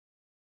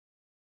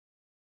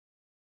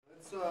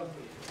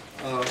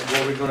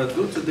What we're going to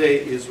do today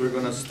is we're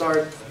going to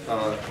start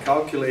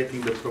calculating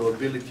the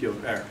probability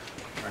of error.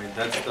 Right?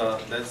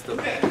 That's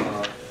the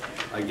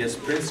I guess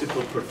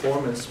principal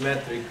performance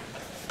metric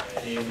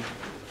in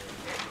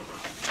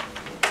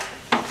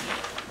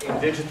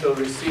digital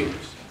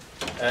receivers.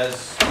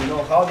 As you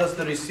know, how does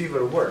the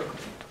receiver work?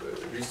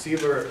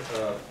 Receiver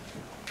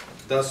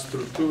goes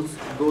through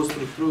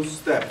two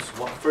steps.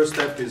 First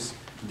step is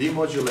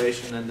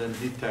demodulation and then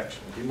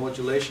detection.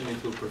 Demodulation,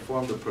 it will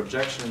perform the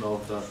projection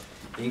of the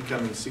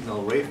incoming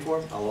signal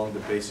waveform along the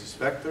basis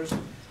vectors,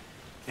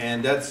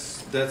 and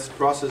that's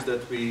process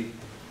that we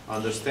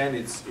understand.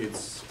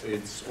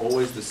 It's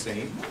always the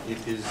same.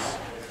 It is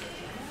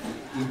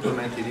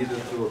implemented either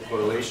through a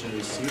correlation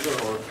receiver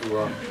or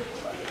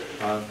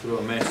through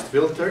a meshed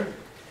filter.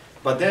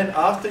 But then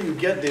after you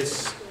get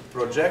these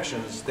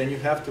projections, then you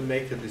have to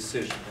make a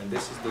decision, and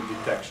this is the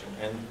detection.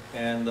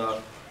 And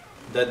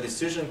that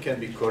decision can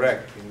be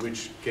correct, in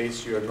which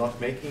case you are not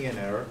making an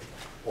error,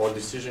 or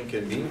decision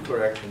can be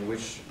incorrect, in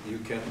which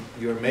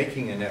you are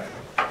making an error,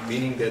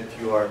 meaning that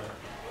you are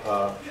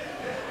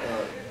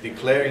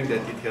declaring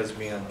that it has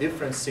been a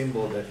different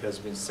symbol that has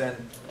been sent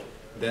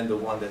than the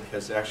one that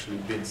has actually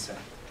been sent.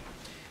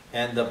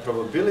 And the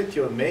probability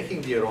of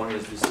making the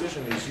erroneous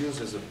decision is used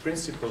as a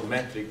principal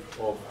metric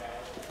of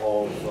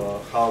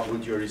how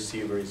good your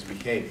receiver is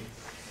behaving.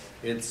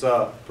 It's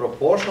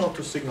proportional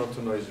to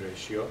signal-to-noise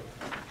ratio,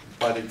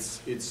 but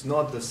it's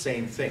not the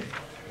same thing,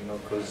 you know,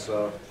 because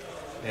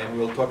and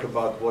we'll talk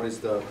about what is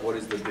the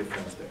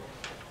difference there.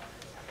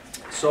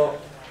 So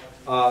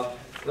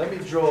let me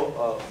draw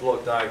a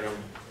block diagram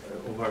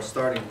of our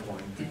starting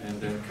point, and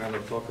then kind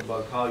of talk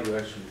about how you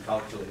actually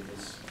calculate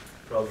this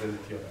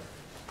probability of error.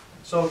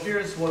 So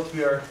here's what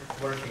we are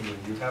working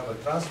with. You have a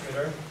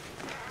transmitter.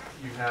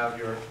 You have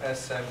your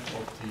SM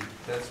of T.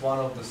 That's one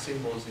of the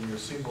symbols in your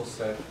symbol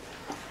set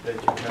that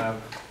you have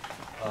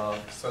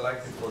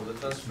selected for the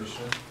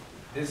transmission.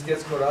 This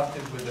gets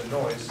corrupted with the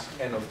noise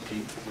N of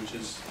T, which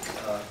is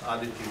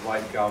additive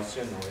white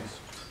Gaussian noise.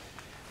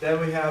 Then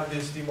we have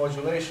this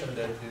demodulation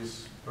that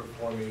is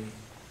performing,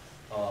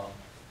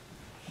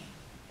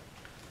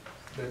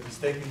 that is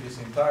taking this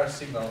entire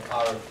signal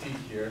R of T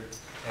here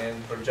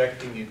and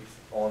projecting it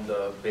on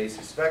the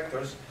basis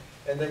vectors.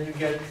 And then you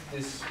get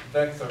this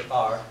vector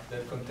R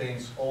that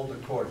contains all the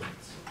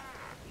coordinates.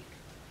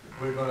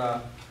 We're going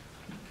to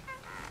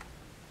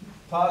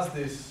pass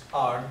this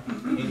R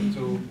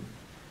into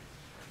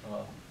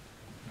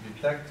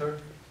detector,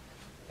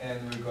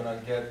 and we're going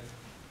to get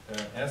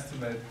an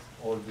estimate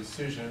or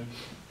decision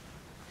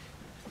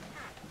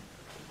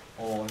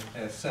on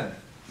SM.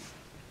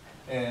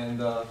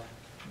 And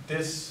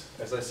this,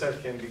 as I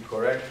said, can be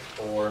correct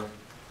or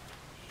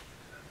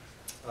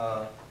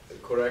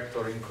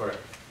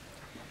incorrect.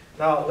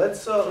 Now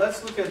let's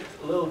look at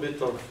a little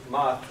bit of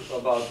math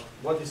about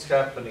what is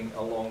happening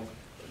along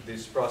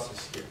this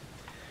process here.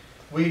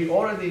 We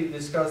already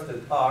discussed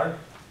that R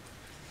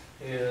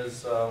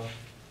is,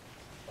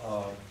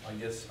 I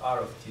guess,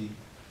 R of T.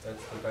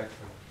 That's the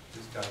vector,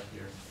 this guy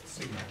here,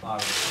 signal R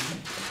of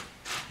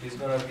T, is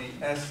going to be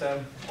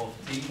SM of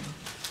T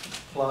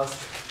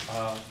plus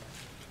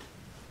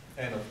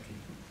N of T,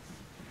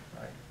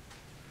 right?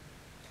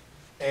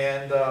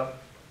 And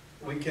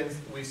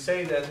we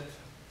say that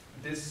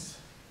this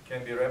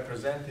can be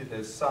represented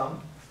as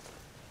sum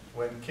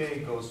when k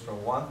goes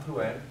from 1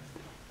 to n,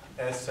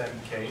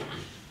 smk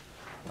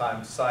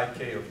times psi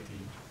k of t,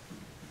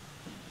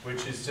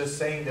 which is just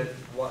saying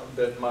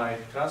that my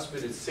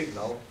transmitted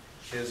signal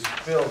is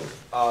filled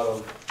out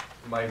of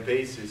my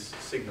basis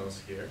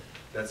signals here.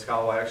 That's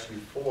how I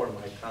actually form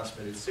my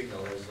transmitted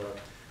signal, as a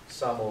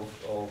sum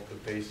of the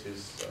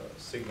basis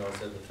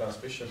signals at the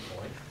transmission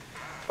point.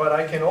 But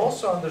I can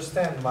also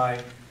understand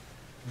my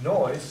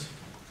noise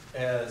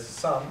as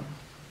sum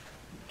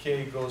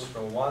k goes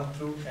from 1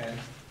 to n,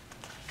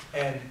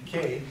 and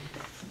k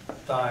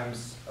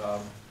times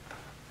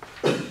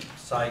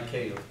psi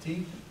k of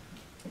t,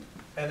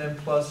 and then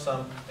plus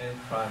some n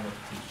prime of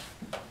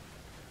t.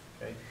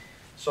 Okay?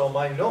 So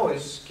my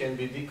noise can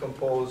be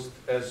decomposed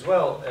as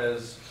well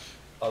as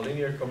a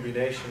linear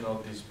combination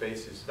of these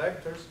basis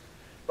vectors,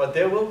 but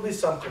there will be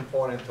some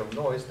component of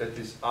noise that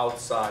is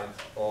outside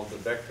of the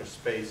vector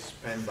space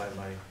spanned by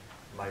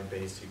my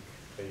basic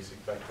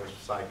vector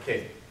psi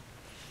k.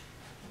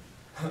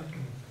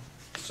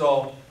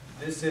 So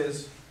this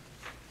is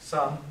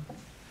sum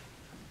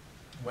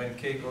when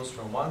k goes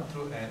from 1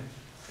 to n,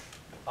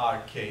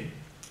 rk,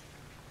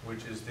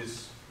 which is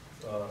this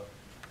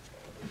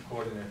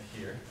coordinate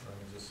here. Let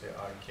me just say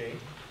rk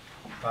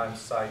times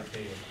psi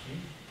k of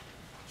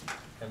t,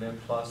 and then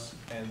plus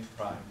n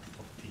prime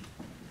of t,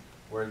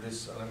 where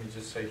this, let me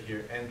just say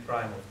here, n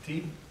prime of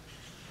t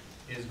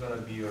is going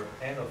to be your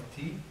n of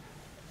t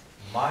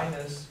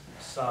minus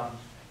sum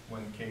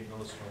when k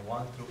goes from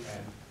 1 to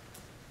n,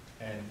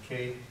 and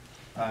k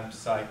times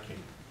psi k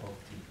of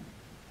t.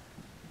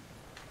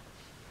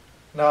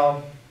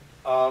 Now,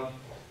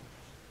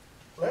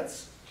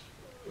 let's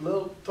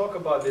talk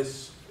about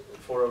this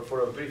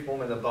for a brief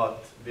moment,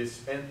 about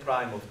this n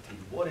prime of t.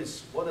 What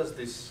does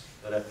this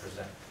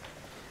represent.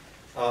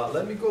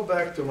 Let me go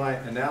back to my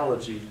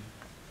analogy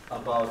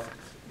about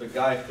the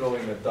guy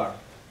throwing a dart,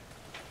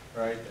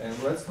 right?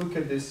 And let's look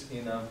at this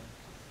in a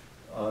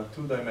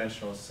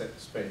two-dimensional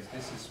space.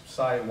 This is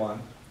psi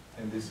 1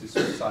 and this is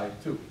psi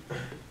 2.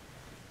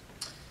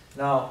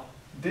 Now,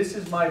 this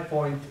is my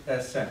point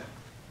Sm,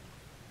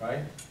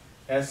 right?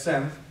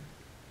 Sm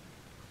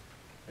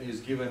is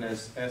given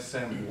as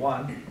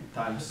Sm1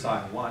 times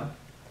psi 1,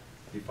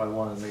 if I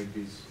want to make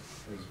these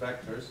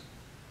vectors,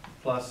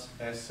 plus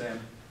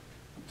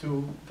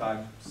Sm2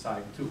 times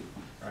psi 2,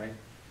 right?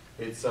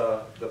 It's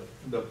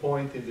the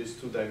point in this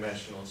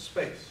two-dimensional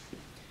space.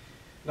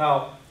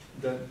 Now,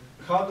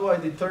 how do I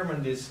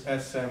determine this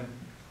Sm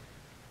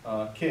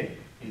k?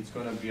 It's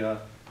going to be a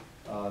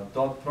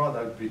dot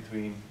product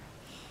between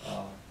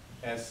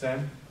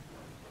Sm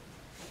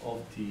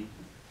of t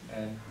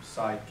and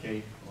psi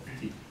k of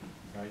t,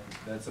 right?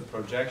 That's a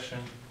projection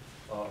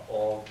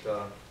of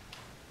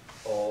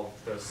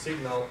the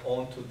signal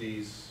onto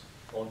these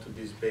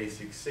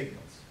basic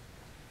signals.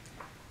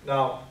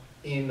 Now,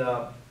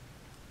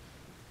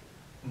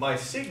 my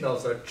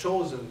signals are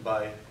chosen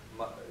by a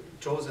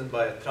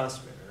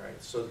transmitter,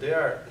 right? So they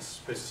are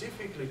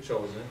specifically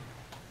chosen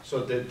so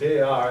that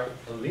they are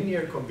a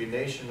linear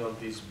combination of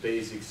these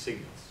basic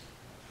signals,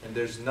 and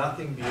there's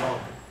nothing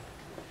beyond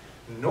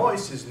it.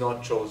 Noise is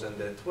not chosen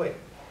that way.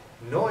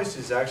 Noise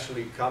is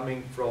actually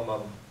coming from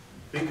a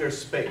bigger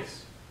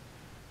space.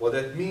 What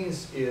that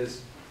means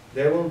is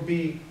there will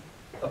be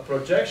a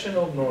projection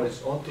of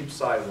noise onto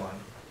psi 1,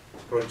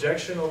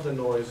 projection of the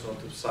noise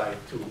onto psi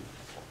 2,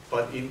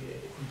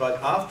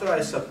 but after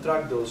I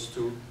subtract those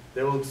two,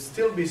 there will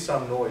still be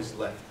some noise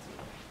left,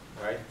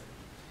 right?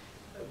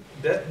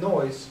 That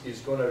noise is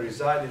going to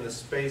reside in a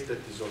space that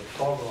is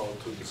orthogonal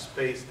to the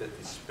space that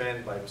is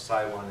spanned by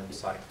psi 1 and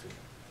psi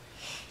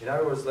 2. In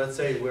other words, let's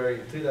say we're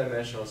in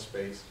three-dimensional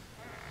space.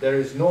 There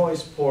is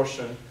noise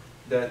portion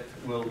that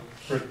will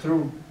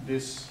protrude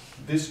this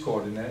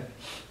coordinate,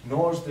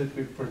 noise that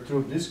will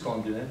protrude this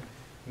coordinate,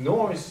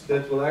 noise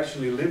that will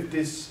actually lift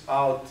this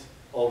out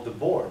of the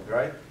board,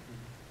 right?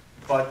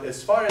 But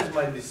as far as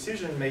my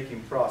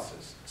decision-making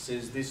process,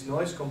 since this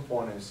noise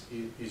component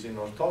is in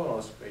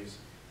orthogonal space,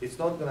 it's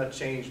not going to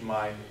change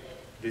my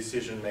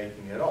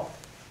decision-making at all.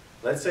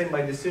 Let's say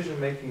my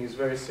decision-making is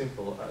very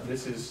simple.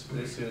 This is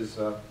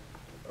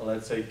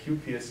let's say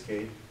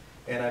QPSK,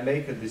 and I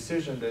make a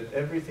decision that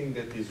everything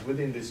that is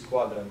within this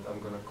quadrant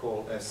I'm going to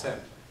call Sm.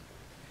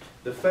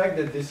 The fact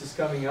that this is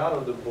coming out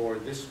of the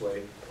board this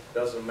way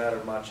doesn't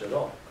matter much at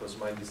all, because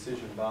my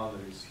decision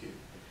boundary is here.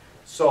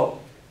 So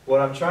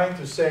what I'm trying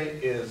to say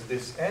is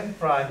this n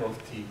prime of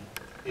t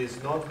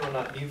is not going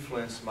to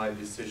influence my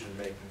decision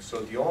making.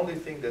 So the only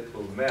thing that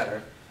will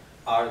matter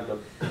are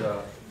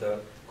the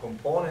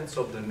components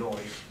of the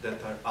noise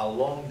that are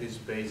along these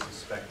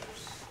basis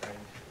vectors. Right?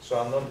 So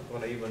I'm not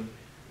going to even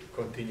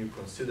continue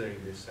considering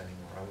this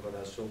anymore. I'm going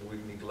to assume we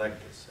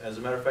neglect this. As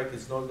a matter of fact,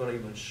 it's not going to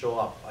even show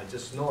up. I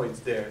just know it's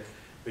there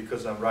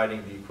because I'm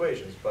writing the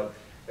equations. But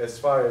as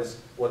far as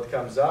what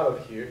comes out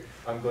of here,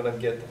 I'm going to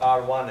get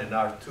R1 and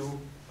R2,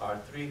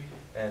 R3,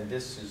 and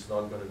this is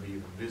not going to be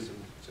even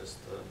visible.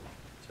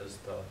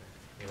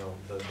 You know,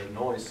 the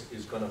noise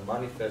is going to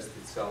manifest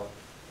itself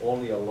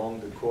only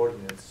along the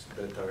coordinates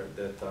that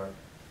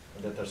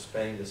are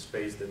spanning the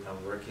space that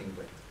I'm working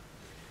with.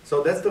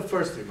 So that's the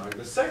first remark.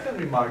 The second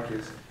remark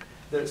is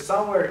that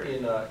somewhere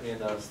in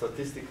a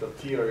statistical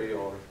theory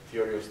or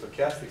theory of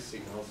stochastic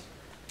signals,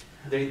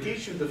 they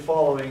teach you the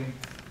following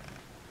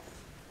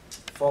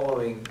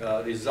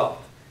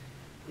result.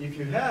 If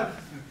you have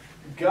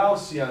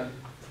Gaussian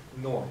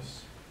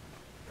noise,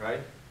 right,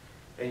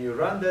 and you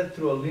run that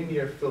through a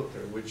linear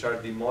filter, which our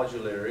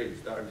demodulator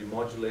is. Our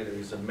demodulator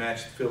is a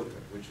matched filter,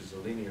 which is a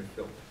linear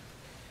filter.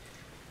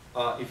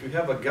 If you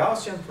have a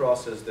Gaussian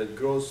process that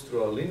goes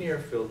through a linear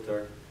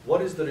filter,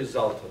 what is the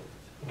result of it?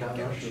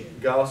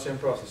 Gaussian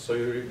process. So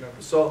you remember.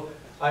 So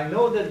I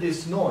know that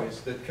this noise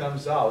that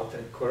comes out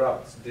and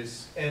corrupts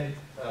this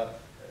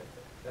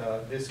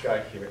this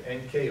guy here,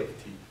 nk of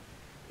t,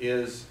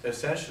 is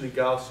essentially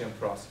Gaussian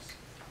process.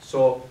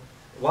 So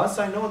once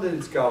I know that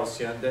it's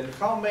Gaussian, then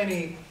how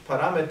many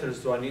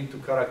parameters do I need to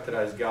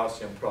characterize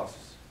Gaussian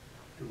process?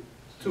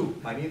 Two.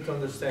 I need to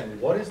understand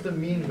what is the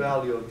mean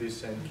value of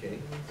this nk,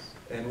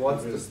 and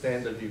what's the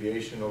standard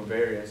deviation or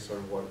variance or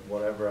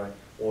whatever,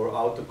 or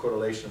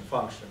autocorrelation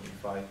function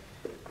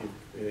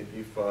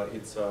if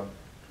it's a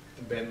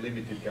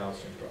band-limited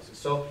Gaussian process.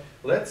 So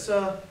let's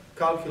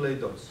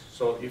calculate those.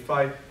 So if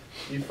I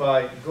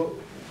go,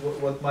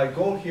 what my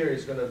goal here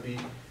is going to be,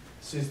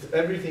 since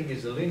everything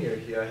is linear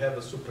here, I have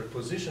a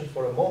superposition.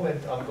 For a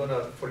moment, I'm going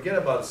to forget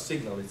about the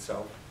signal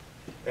itself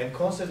and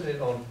concentrate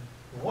on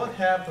what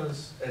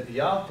happens at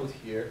the output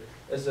here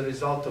as a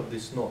result of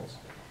this noise.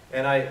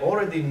 And I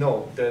already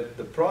know that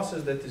the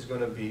process that is going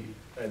to be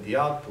at the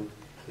output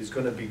is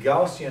going to be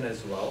Gaussian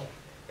as well.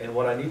 And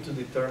what I need to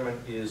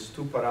determine is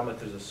two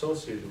parameters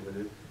associated with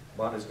it.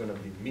 One is going to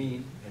be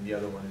mean, and the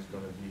other one is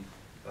going to be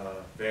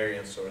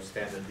variance or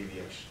standard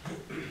deviation.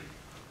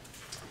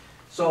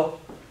 So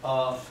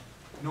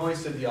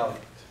noise at the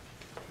output.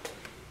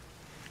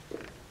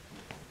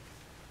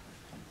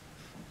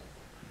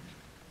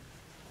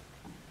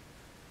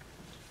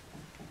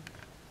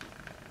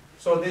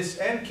 So this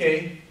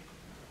nk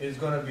is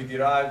going to be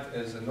derived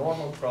as a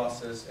normal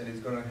process, and it's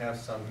going to have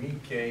some mu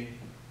k,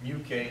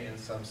 and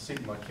some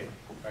sigma k.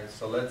 Right?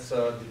 So let's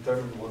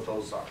determine what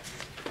those are.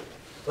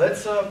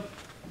 Let's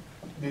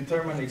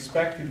determine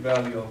expected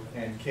value of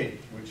nk,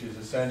 which is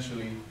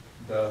essentially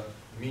the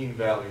mean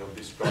value of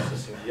this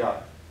process in the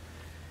output.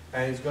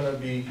 And it's going to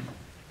be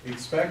the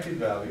expected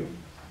value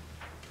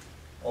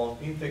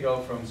of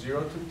integral from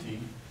 0 to t,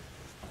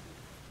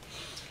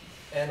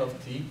 n of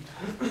t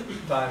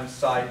times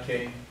psi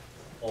k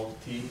of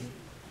t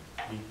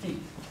dt,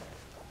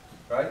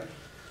 right?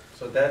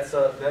 So that's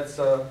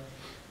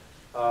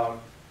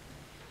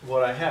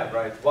what I have,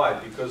 right? Why?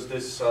 Because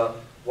this,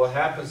 what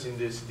happens in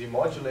this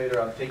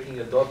demodulator, I'm taking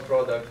a dot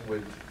product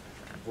with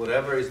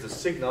whatever is the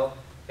signal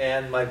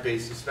and my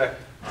basis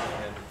vector.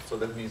 And so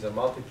that means I'm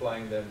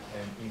multiplying them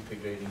and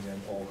integrating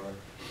them over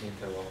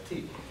interval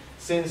t.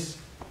 Since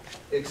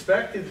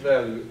expected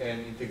value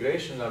and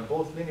integration are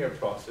both linear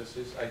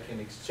processes, I can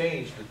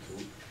exchange the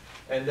two.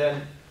 And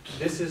then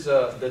this is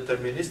a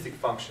deterministic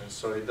function,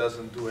 so it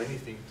doesn't do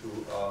anything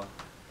to,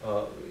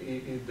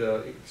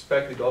 the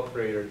expected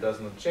operator does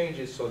not change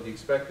it, so the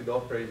expected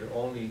operator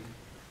only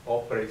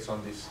operates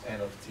on this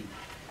n of t.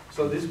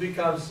 So this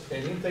becomes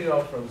an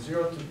integral from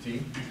 0 to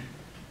t,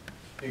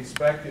 the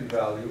expected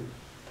value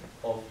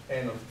of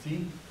n of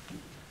t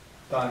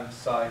times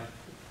psi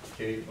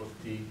k of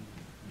t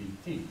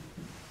dt.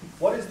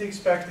 What is the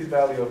expected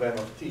value of n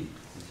of t?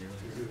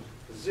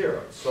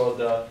 0. So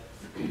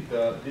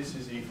this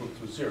is equal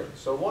to 0.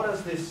 So what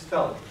does this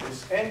tell me?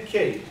 This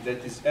nk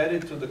that is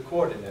added to the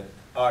coordinate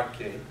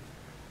rk,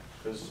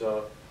 because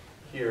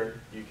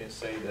here you can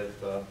say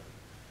that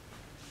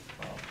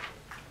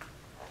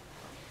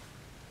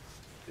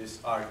this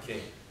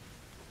rk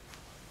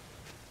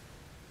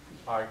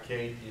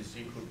is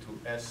equal to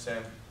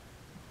sm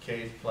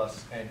k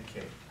plus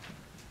nk.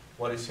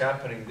 What is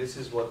happening? This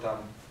is what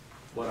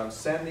I'm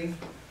sending.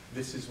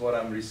 This is what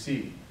I'm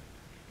receiving,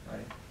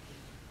 right?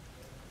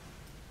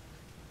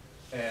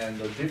 And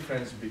the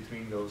difference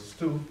between those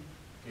two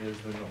is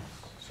the noise.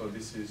 So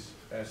this is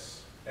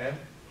Sm,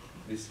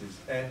 this is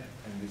N,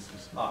 and this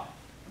is I,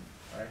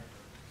 right?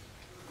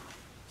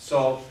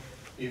 So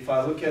if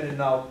I look at it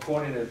now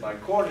coordinate by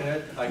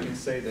coordinate, I can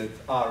say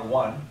that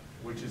R1,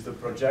 which is the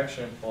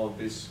projection of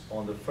this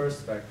on the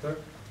first vector,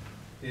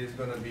 is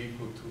going to be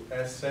equal to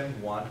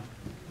Sm1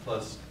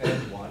 plus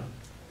N1,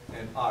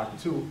 and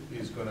R2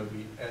 is going to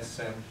be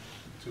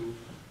Sm2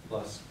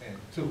 plus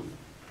N2,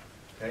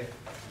 okay?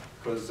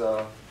 Because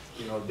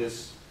you know,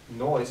 this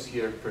noise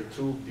here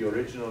perturbed the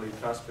originally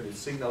transmitted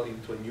signal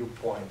into a new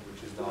point,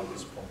 which is now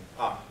this point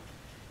R.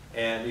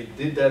 And it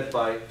did that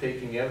by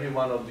taking every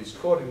one of these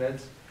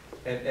coordinates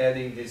and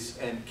adding this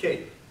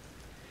nk.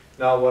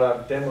 Now what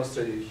I've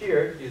demonstrated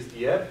here is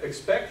the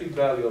expected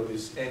value of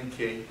this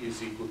nk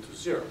is equal to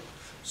 0.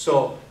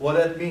 So what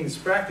that means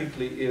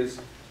practically is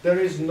there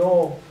is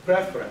no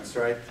preference,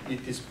 right?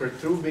 It is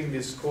perturbing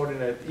this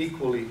coordinate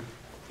equally,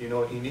 you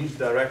know, in each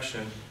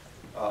direction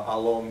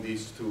along in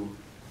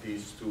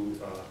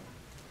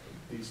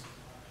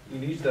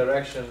each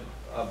direction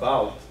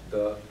about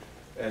the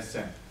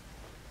Sm.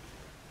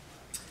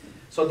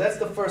 So that's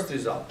the first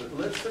result. But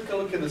let's take a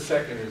look at the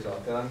second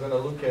result, and I'm going to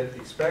look at the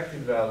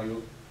expected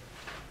value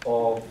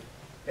of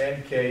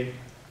nk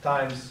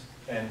times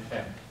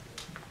nm.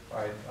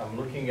 Right? I'm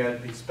looking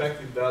at the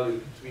expected value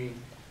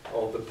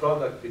of the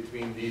product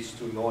between these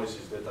two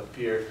noises that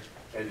appear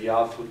at the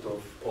output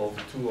of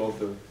two of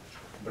the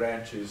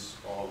branches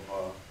of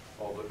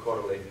the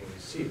correlating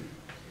receiver.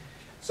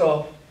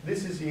 So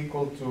this is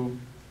equal to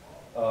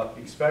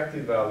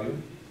expected value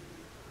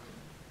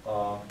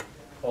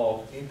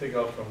of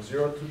integral from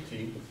 0 to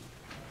t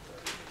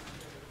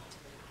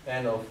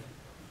n of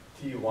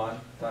t1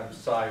 times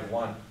psi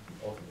 1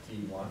 of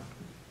t1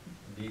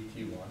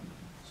 dt1.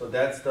 So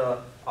that's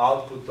the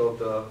output of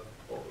the,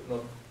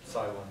 not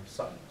psi 1,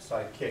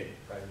 psi k,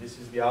 right? This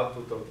is the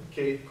output of the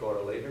k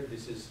correlator.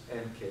 This is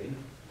nk.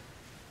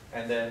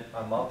 And then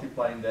I'm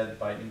multiplying that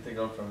by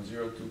integral from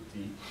 0 to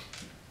t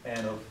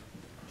n of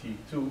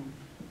t2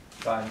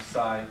 times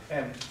psi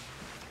m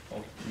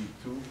of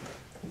t2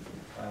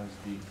 times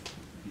dt2.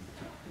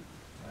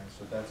 Right?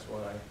 So that's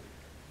what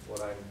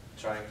I'm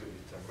trying to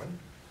determine.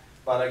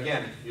 But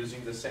again,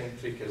 using the same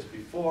trick as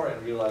before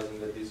and realizing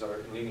that these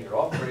are linear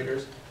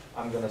operators,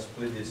 I'm going to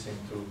split this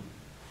into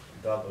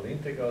double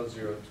integral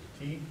 0 to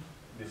t.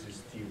 This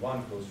is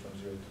t1 goes from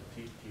 0 to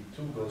t.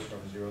 t2 goes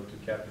from 0 to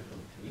capital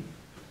T.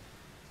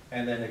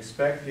 And then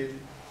expected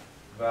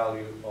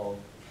value of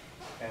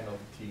n of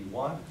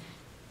t1,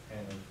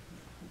 n of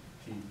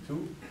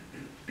t2,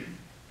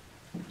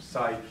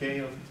 psi k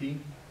of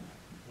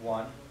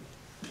t1,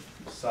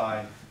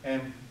 psi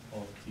m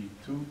of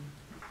t2,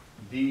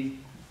 d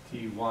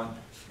t1,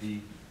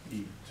 d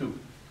t2.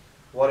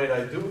 What did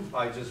I do?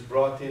 I just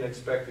brought in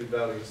expected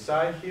value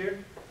inside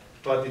here,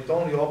 but it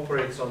only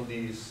operates on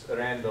these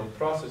random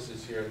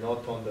processes here,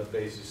 not on the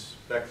basis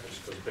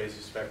vectors, because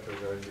basis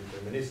vectors are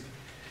deterministic.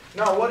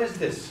 Now, what is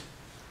this?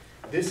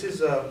 This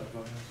is a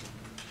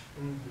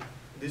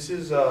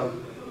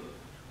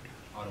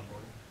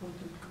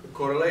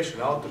correlation,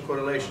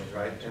 autocorrelation,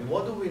 right? And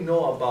what do we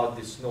know about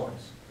this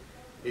noise?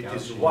 It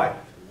is white.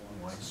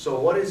 So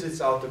what is its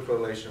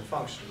autocorrelation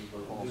function?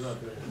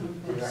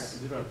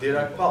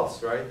 Dirac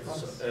pulse, right?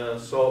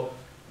 So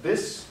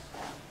this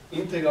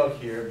integral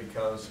here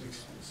becomes,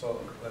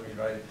 so let me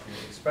write it here,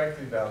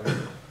 expected value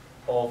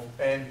of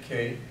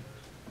nk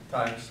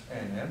times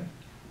nm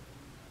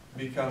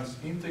becomes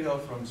integral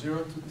from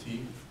 0 to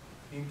t,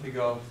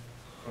 integral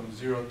from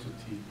 0 to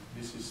t.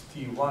 This is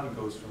t1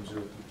 goes from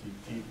 0 to t,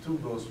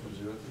 t2 goes from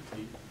 0 to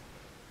t,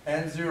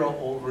 n0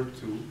 over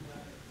 2,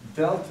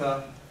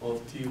 delta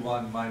of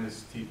t1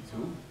 minus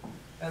t2,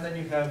 and then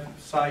you have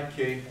psi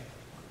k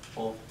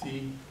of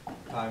t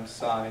times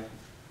psi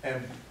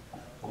m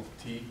of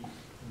t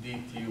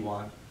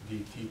dt1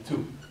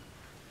 dt2.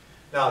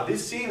 Now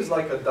this seems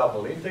like a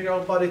double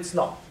integral, but it's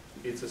not.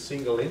 It's a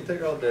single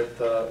integral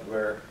that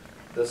where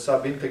the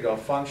subintegral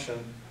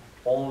function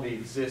only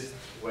exists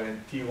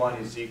when t1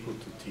 is equal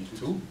to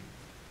t2.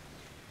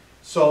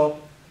 So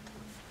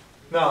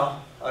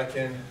now I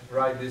can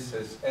write this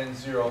as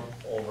n0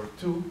 over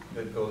 2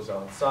 that goes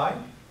outside,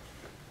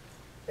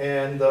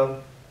 and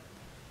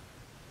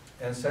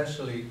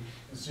essentially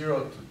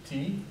 0 to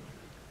t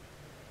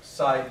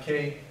psi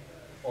k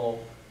of,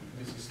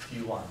 this is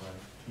t1, right?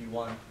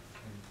 t1 and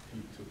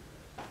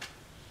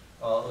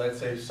t2. Let's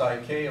say psi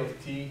k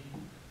of t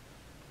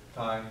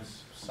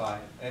times psi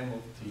m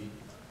of t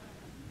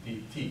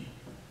dt.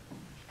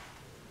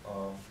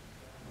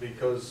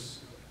 Because,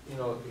 you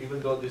know, even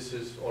though this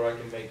is, or I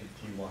can make it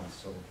t1,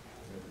 so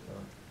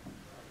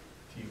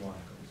t1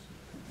 goes.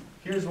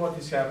 Here's what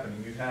is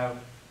happening. You have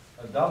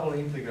a double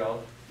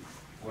integral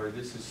where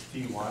this is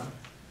t1,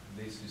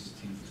 this is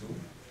t2,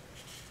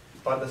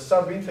 but the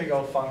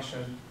subintegral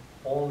function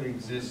only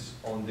exists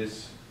on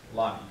this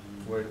line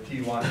where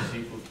t1 is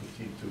equal to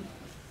t2.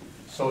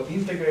 So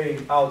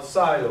integrating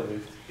outside of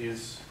it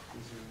is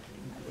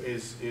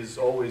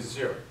always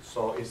 0.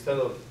 So instead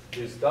of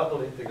this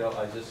double integral,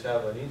 I just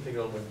have an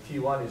integral when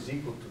t1 is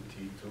equal to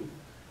t2,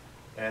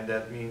 and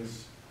that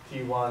means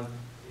t1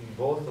 in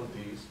both of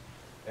these,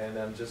 and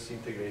I'm just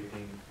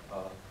integrating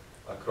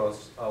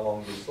across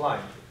along this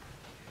line.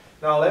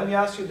 Now let me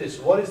ask you this: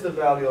 what is the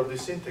value of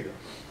this integral?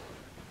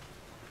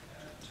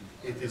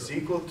 It is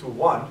equal to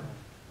 1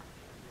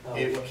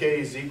 if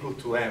k is equal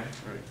to m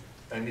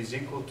and is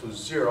equal to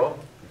 0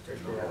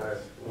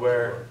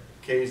 where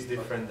k is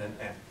different than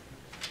m.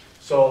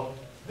 So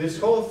this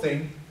whole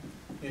thing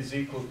is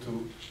equal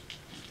to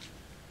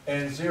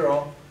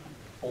n0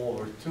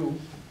 over 2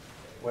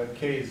 where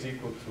k is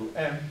equal to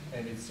m,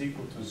 and it's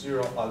equal to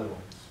 0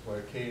 otherwise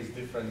where k is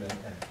different than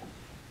m.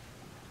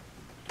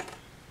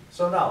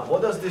 So now,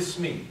 what does this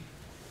mean?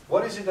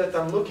 What is it that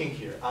I'm looking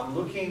here? I'm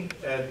looking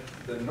at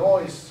the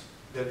noise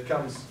that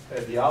comes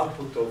at the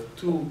output of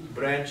two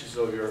branches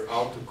of your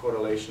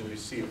autocorrelation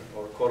receiver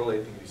or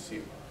correlating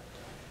receiver.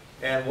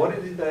 And what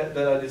is it that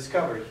I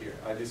discovered here?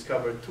 I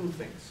discovered two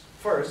things.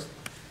 First,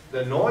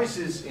 the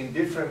noises in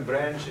different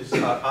branches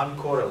are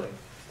uncorrelated.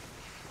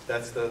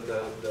 That's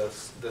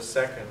the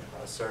second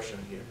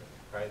assertion here,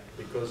 right?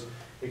 Because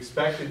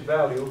expected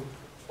value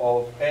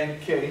of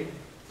nk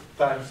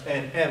times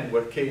nm,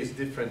 where k is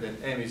different than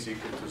m, is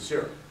equal to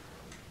 0.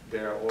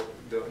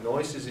 The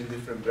noises in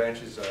different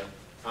branches are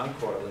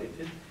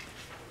uncorrelated.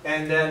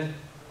 And then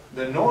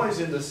the noise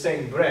in the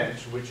same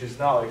branch, which is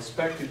now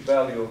expected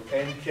value of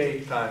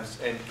nk times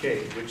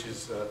nk, which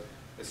is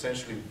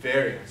essentially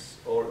variance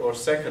or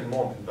second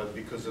moment, but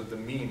because of the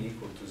mean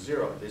equal to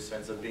 0, this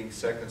ends up being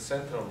second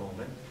central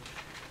moment.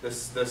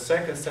 The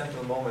second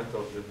central moment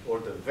of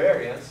the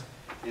variance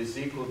is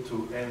equal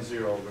to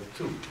n0 over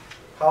 2.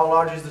 How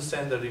large is the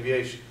standard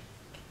deviation?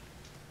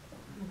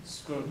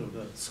 Square root of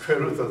that. Square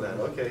root of that,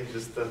 okay,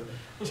 just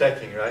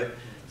checking, right?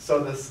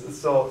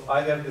 So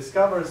I have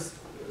discovered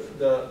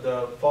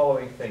the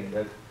following thing,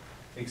 that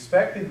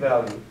expected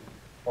value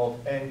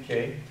of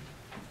nk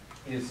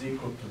is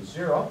equal to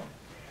 0,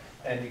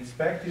 and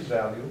expected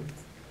value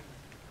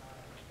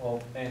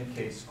of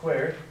nk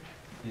squared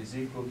is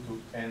equal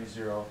to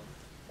n0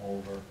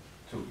 over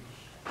 2.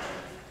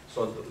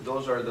 So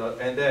those are the,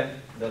 and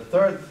then the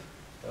third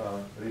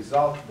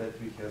result that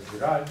we have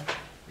derived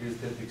is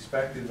that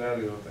expected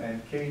value of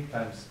nk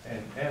times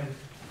nm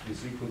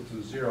is equal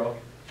to 0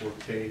 for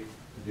k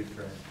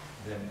different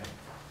than m.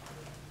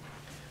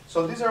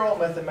 So these are all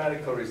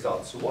mathematical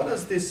results. So what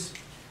does this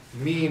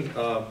mean?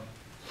 What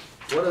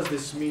does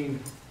this mean,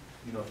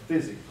 you know,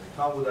 physically?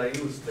 How would I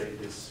illustrate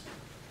this?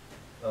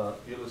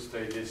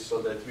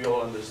 So that we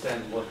all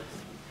understand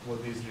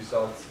what these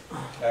results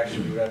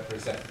actually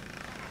represent.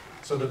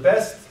 So the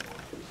best,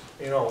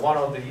 you know, one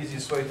of the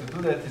easiest way to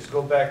do that is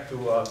go back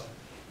to a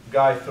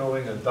guy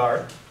throwing a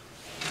dart.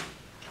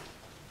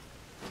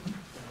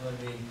 Let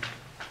me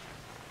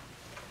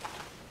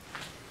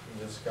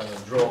just kind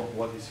of draw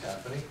what is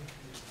happening.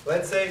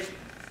 Let's say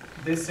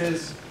this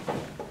is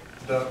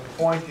the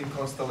point in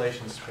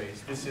constellation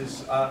space. This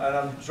is, and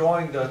I'm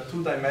drawing the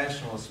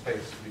two-dimensional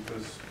space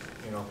because,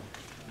 you know,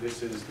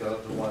 this is the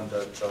one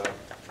that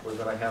we're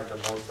going to have the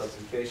most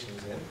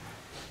applications in.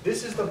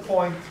 This is the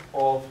point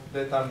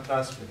that I'm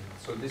transmitting.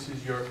 So this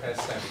is your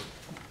SM.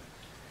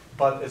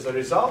 But as a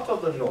result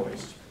of the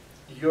noise,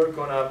 you're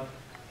gonna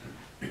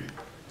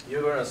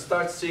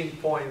start seeing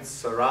points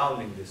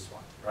surrounding this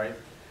one, right?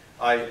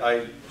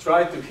 I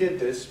tried to hit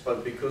this,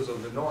 but because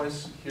of the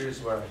noise,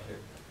 here's where I hit.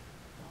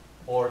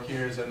 Or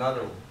here's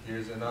another one,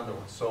 here's another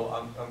one. So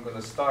I'm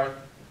gonna start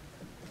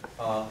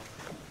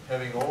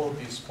having all of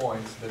these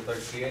points that are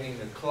creating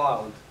a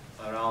cloud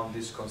around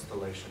this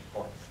constellation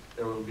point.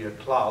 There will be a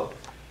cloud,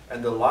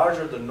 and the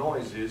larger the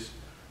noise is,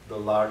 the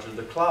larger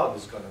the cloud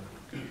is gonna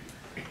be.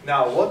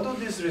 Now, what do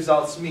these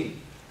results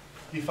mean?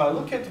 If I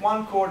look at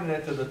one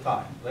coordinate at a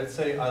time, let's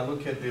say I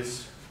look at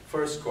this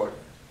first coordinate,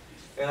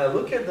 and I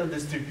look at the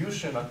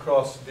distribution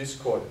across this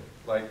coordinate,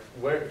 like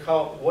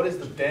what is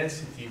the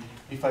density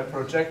if I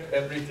project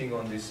everything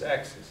on this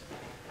axis?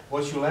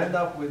 What you'll end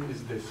up with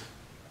is this,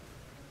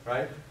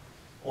 right?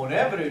 On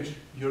average,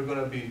 you're going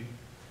to be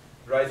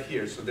right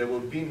here, so there will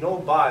be no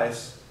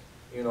bias,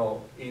 you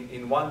know,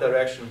 in one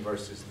direction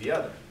versus the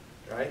other,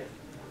 right?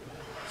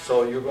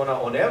 So you're going to,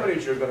 on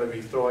average, you're going to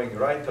be throwing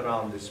right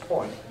around this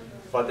point,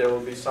 but there will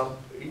be some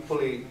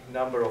equally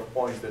number of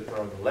points that are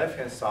on the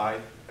left-hand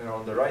side and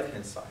on the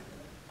right-hand side.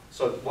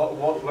 So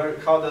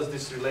how does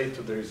this relate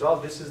to the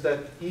result? This is that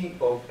E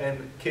of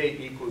nk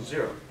equals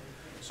 0.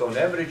 So on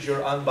average,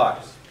 you're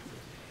unbiased.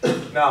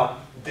 Now,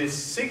 this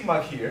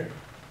sigma here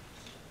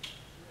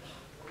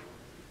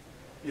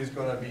is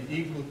going to be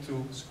equal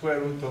to square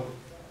root of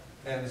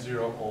n0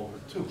 over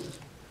 2.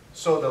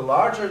 So the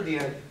larger the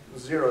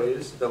n0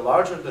 is, the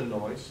larger the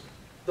noise,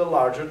 the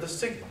larger the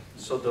sigma.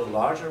 So the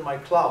larger my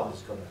cloud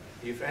is going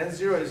to be. If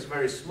n0 is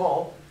very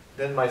small,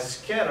 then my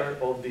scatter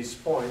of these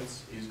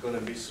points is going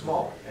to be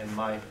small, and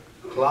my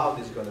cloud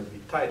is going to be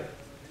tighter.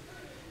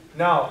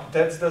 Now,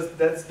 that's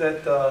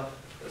that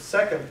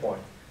second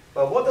point.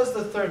 But what does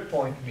the third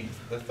point mean?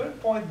 The third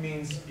point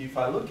means if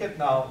I look at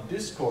now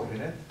this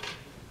coordinate,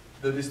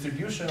 the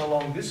distribution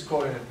along this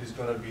coordinate is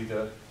going to be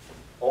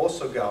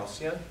also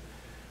Gaussian,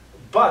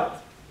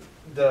 but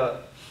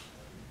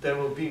there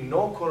will be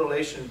no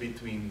correlation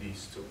between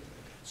these two.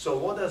 So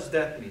what does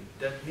that mean?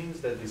 That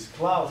means that this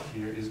cloud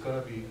here is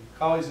going to be,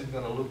 how is it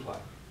going to look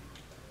like?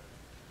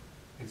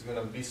 It's going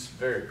to be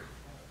spherical.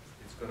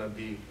 It's going to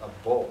be a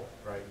ball,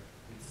 right?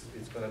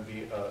 It's going to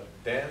be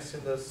dense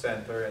in the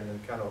center and then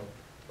kind of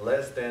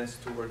less dense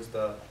towards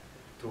the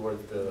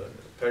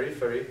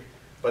periphery,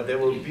 but there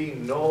will be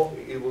no,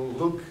 it will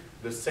look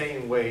the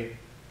same way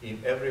in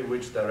every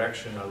which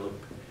direction I look.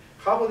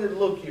 How would it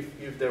look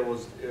if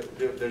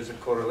there's a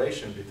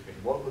correlation between?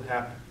 What would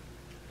happen?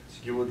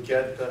 You would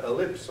get an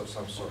ellipse of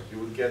some sort. You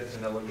would get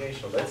an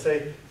elongation. Let's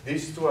say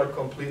these two are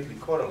completely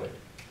correlated.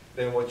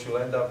 Then what you'll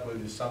end up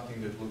with is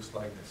something that looks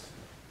like this.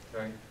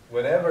 Right?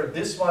 Whenever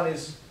this one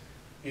is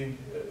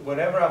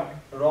whenever I'm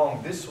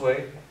wrong this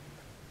way,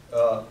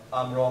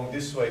 I'm wrong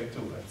this way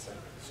too, let's say.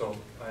 So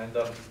I end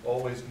up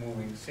always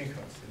moving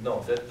synchronously.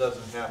 No, that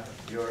doesn't happen.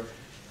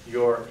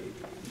 You're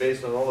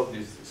based on all of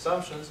these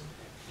assumptions,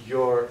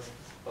 your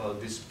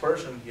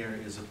dispersion here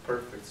is a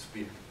perfect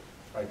sphere,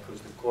 right?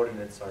 Because the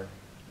coordinates are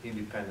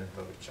independent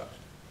of each other.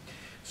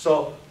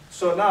 So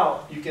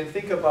now you can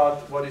think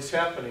about what is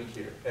happening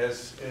here.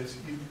 As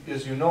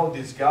you know,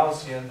 these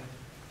Gaussian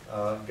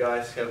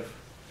guys have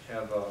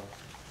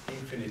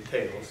infinite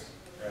tails,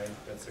 right?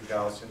 That's a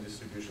Gaussian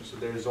distribution. So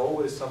there is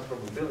always some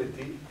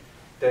probability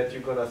that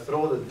you're going to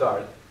throw the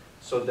dart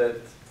so that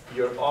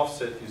your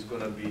offset is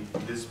going to be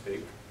this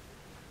big,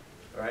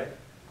 right?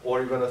 Or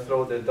you're going to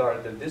throw the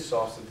dart that this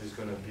offset is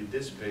going to be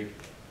this big,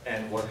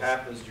 and what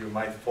happens, you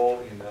might fall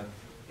in the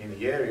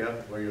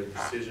area where your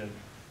decision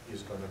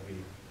is going to be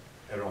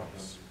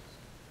erroneous.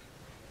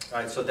 All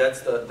right, so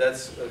that's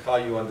how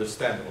you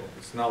understand all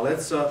this. Now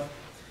let's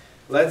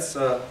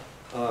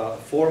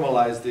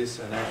formalize this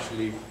and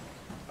actually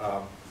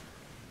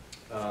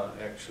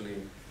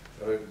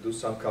do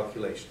some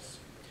calculations.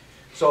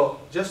 So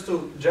just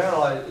to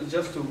generalize,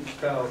 just to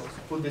kind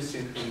of put this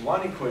in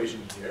one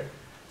equation here,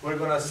 we're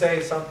going to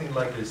say something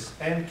like this.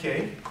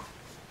 Nk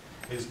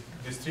is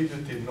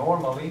distributed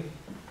normally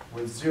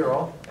with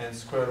 0 and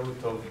square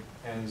root of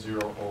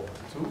n0 over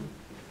 2,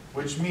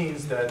 which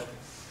means that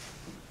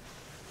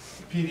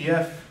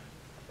PDF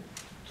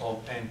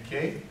of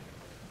nk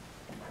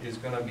is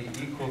going to be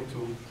equal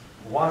to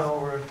 1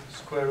 over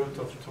square root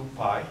of 2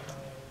 pi.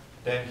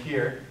 Then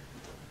here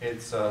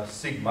it's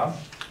sigma,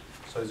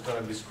 so it's going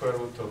to be square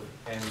root of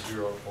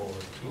n0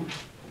 over 2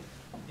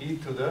 e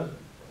to the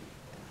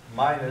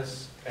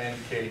minus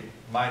nk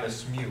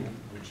minus mu,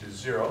 which is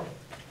 0,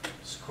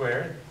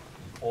 squared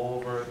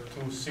over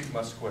 2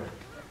 sigma squared,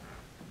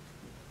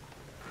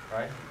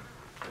 right?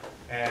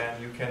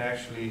 And you can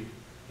actually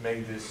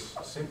make this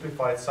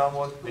simplified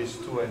somewhat. This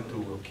 2 and 2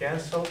 will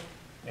cancel,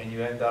 and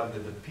you end up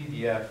that the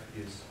PDF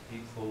is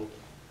equal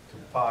to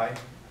pi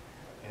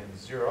and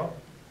 0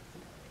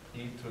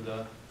 e to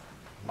the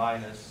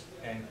minus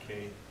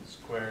nk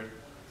squared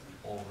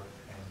over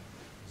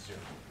n0.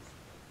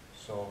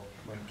 So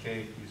when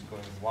k is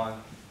going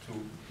 1, 2,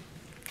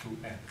 to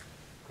n,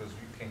 because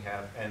you can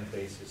have n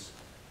basis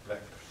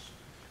vectors.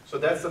 So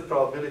that's the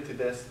probability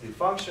density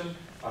function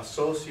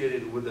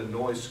associated with the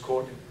noise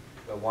coordinate,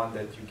 the one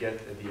that you get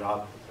at the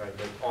output, right?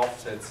 That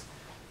offsets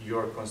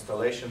your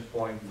constellation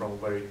point from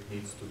where it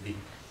needs to be.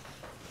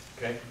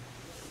 Okay?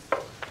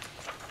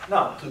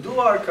 Now, to do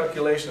our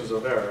calculations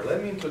of error,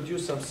 let me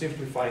introduce some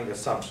simplifying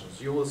assumptions.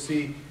 You will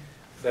see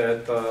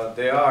that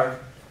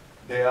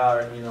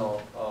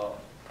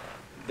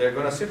they're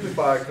going to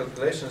simplify our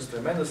calculations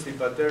tremendously,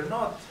 but they're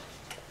not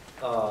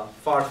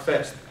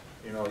far-fetched.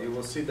 You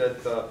will see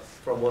that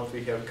from what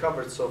we have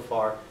covered so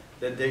far,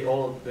 that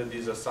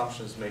these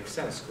assumptions make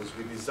sense, because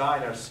we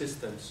design our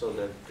system so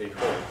that they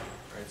hold.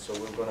 Right? So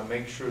we're going to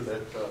make sure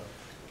that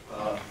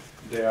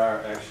they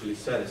are actually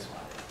satisfied.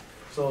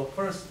 So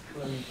first,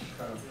 let me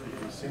kind of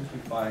be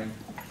simplifying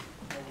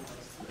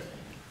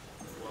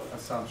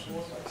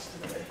assumptions.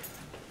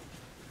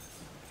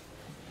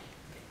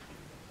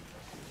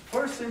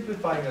 First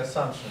simplifying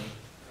assumption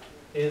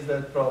is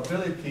that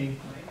probability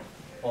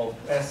of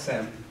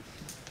Sm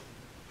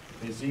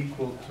is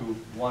equal to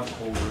 1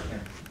 over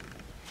n.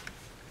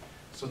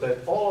 So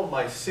that all of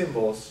my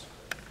symbols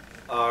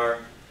are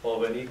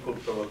of an equal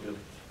probability.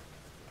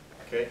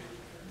 Okay?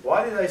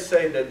 Why did I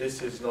say that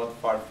this is not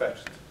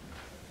far-fetched?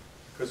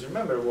 Because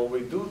remember, what we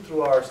do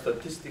through our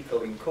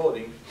statistical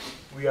encoding,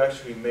 we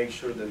actually make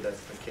sure that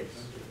that's the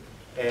case.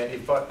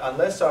 And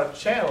unless our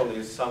channel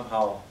is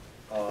somehow,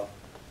 I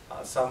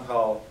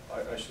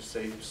should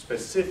say,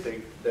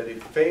 specific, that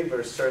it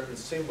favors certain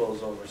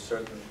symbols over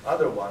certain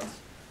other ones,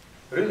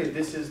 really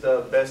this is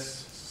the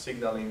best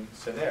signaling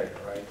scenario,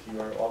 right?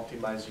 You are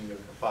optimizing your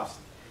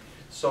capacity.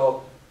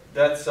 So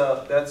that's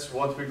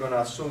what we're going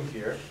to assume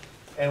here.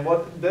 And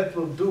what that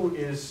will do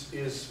is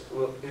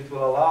it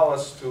will allow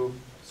us to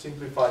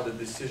simplify the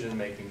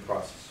decision-making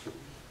process.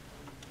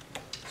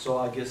 So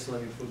I guess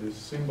let me put this.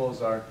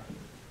 Symbols are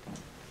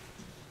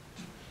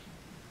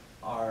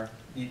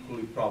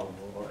equally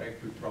probable or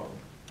equiprobable.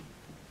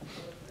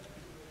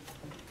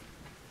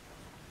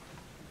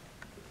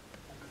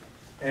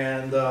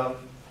 And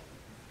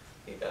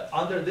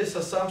under this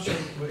assumption,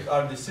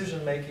 our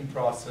decision-making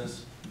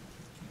process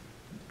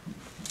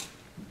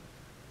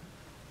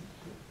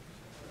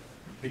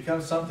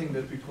becomes something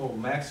that we call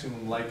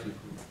maximum likelihood.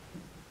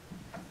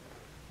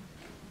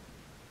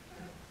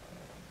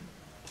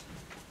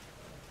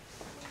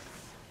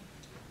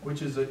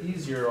 Which is the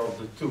easier of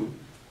the two,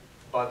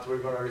 but we're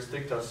going to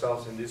restrict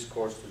ourselves in this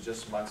course to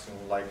just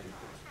maximum likelihood.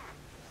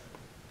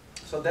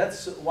 So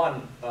that's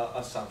one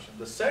assumption.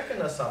 The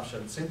second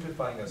assumption,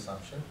 simplifying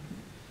assumption,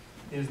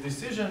 is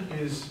decision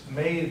is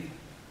made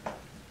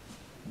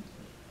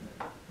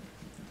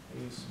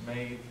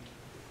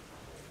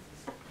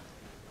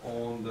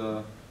on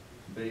the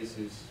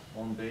basis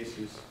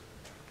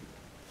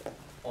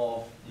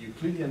of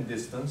Euclidean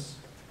distance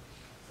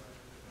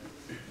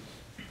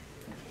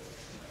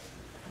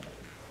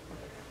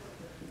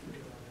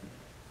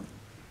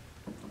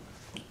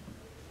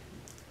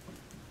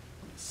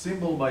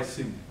symbol by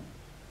symbol.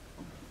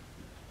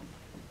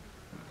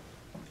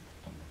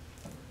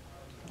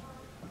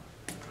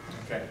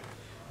 Okay.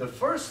 The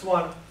first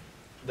one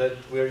that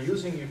we're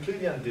using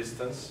Euclidean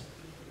distance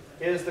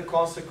is the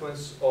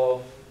consequence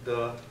of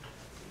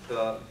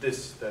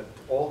this, that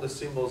all the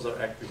symbols are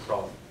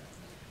equiprobable.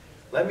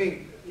 Let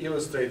me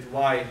illustrate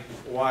why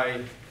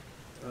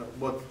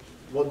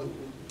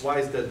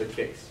is that the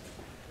case.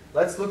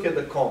 Let's look at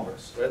the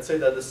converse. Let's say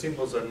that the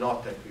symbols are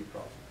not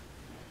equiprobable.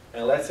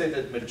 And let's say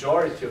that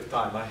majority of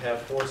time I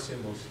have 4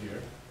 symbols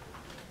here.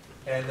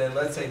 And then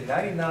let's say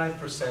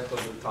 99%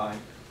 of the time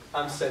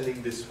I'm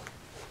sending this one.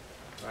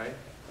 Right?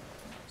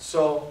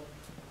 So,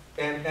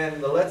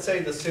 and let's say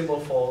the symbol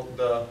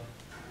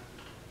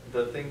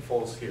the thing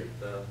falls here,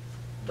 the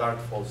dart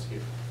falls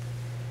here.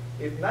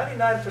 If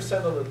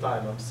 99% of the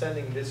time I'm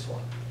sending this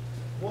one,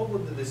 what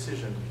would the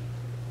decision be?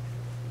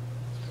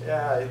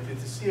 Yeah, it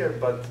is here,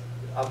 but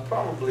I'm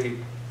probably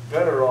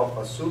better off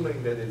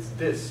assuming that it's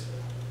this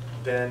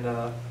than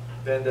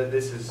that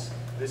this is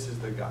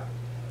the guy.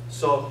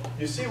 So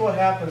you see what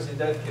happens in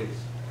that case.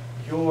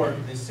 Your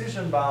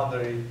decision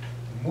boundary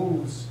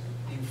moves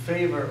in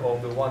favor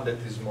of the one that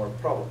is more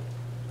probable,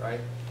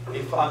 right?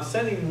 If I'm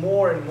sending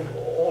more and more,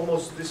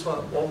 almost this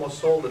one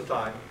almost all the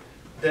time,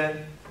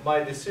 then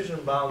my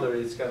decision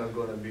boundary is kind of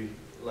going to be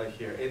like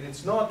here. And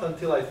it's not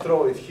until I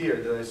throw it here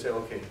that I say,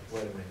 okay,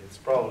 wait a minute, it's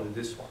probably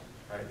this one,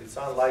 right? It's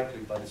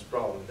unlikely, but it's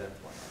probably that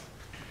one.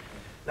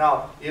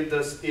 Now, if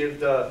the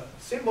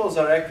symbols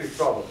are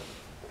equiprobable,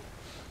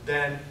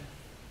 then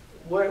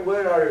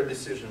where are your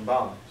decision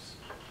boundaries?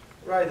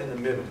 Right in the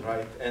middle,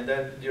 right? And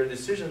then your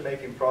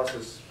decision-making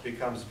process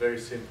becomes very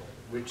simple.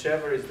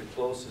 Whichever is the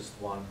closest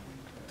one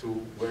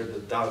to where the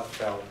dart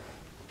fell,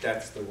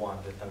 that's the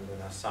one that I'm going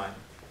to assign,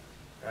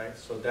 right?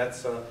 So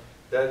that's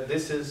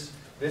this is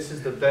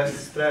the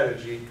best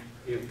strategy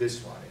if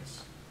this one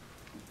is,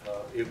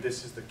 if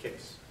this is the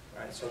case,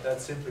 right? So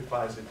that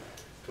simplifies it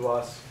to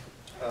us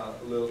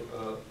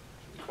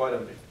quite a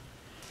bit.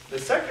 The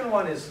second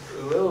one is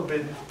a little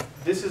bit,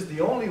 this is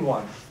the only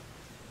one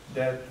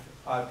that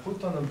I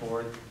put on the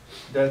board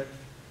that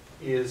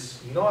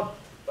is not,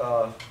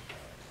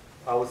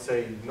 I would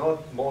say,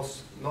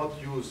 not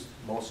used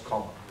most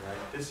common, right?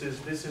 This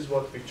is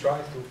what we try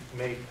to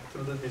make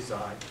through the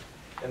design.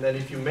 And then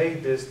if you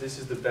make this, this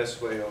is the best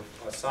way of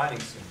assigning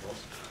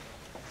symbols.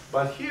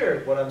 But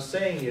here, what I'm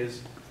saying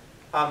is,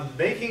 I'm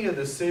making a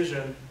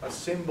decision, a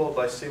symbol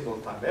by symbol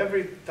time.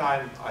 Every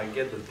time I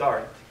get the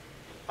dart,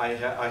 I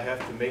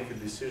have to make a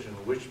decision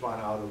which one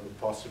out of the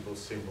possible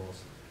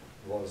symbols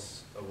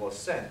was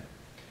sent.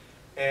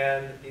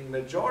 And in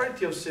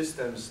majority of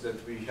systems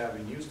that we have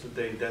in use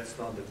today, that's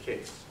not the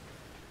case.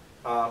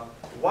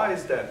 Why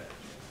is that?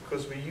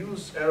 Because we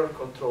use error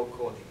control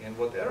coding. And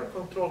what error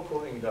control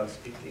coding does,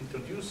 it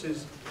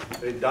introduces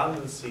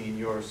redundancy in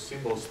your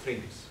symbol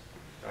streams,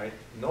 right?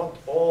 Not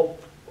all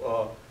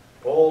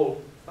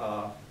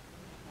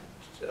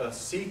a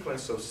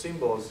sequence of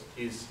symbols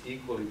is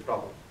equally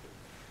probable.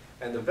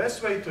 And the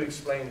best way to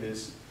explain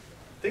this,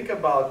 think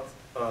about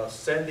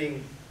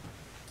sending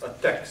a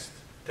text.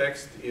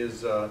 Text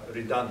is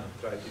redundant,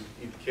 right?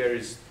 It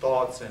carries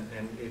thoughts,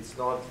 and it's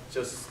not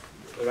just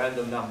a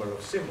random number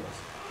of symbols.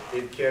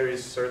 It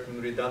carries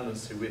certain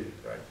redundancy with it,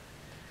 right?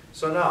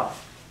 So now,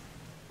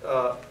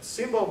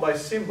 symbol by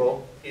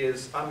symbol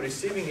is I'm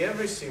receiving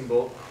every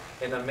symbol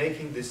and I'm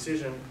making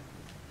decision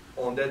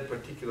on that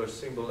particular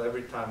symbol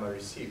every time I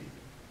receive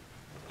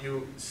it.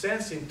 You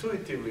sense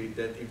intuitively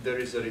that if there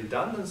is a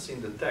redundancy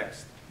in the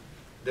text,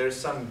 there's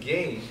some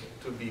gain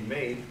to be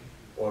made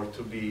or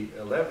to be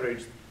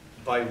leveraged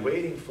by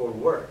waiting for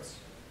words,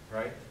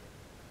 right?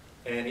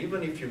 And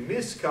even if you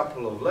miss a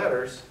couple of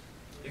letters,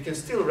 you can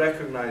still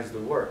recognize the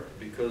word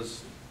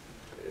because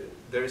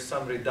there is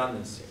some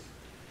redundancy.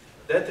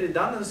 That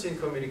redundancy in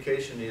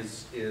communication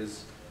is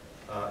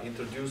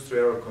introduced through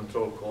error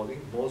control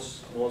coding,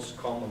 most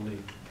commonly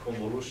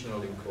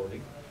convolutional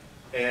encoding.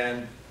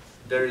 And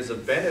there is a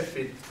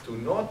benefit to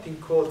not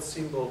encode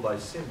symbol by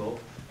symbol,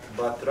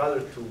 but rather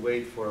to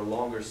wait for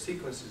longer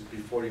sequences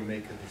before you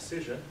make a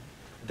decision.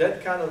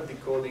 That kind of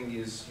decoding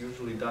is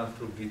usually done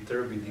through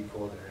Viterbi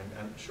decoder, and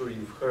I'm sure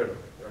you've heard of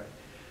it, right?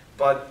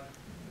 But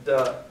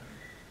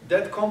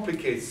that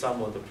complicates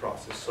somewhat the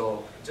process,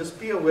 so just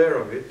be aware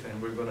of it,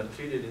 and we're going to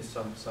treat it in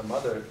some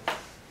other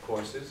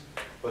courses.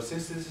 But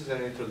since this is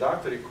an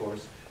introductory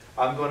course,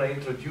 I'm going to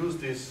introduce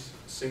this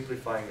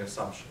simplifying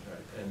assumption,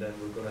 right? And then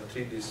we're going to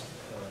treat this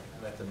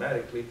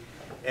mathematically.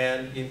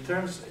 And in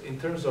terms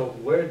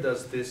of where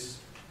does this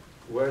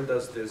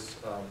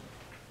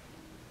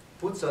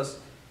puts us,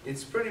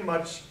 it's pretty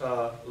much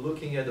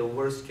looking at the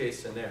worst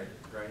case scenario,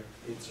 right?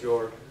 It's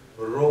your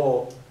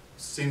raw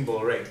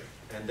symbol rate.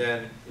 And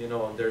then, you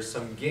know, there's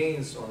some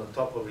gains on the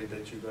top of it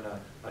that you're going to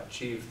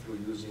achieve through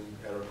using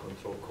error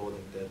control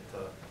coding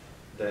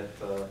that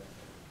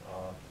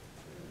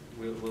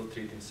we'll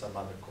treat in some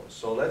other course.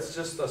 So let's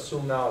just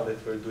assume now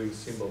that we're doing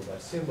symbol by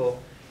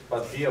symbol,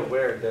 but be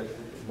aware that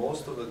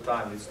most of the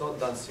time it's not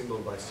done symbol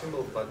by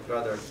symbol, but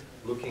rather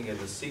looking at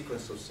the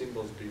sequence of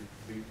symbols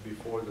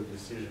before the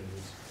decision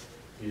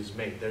is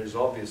made. There's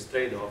obvious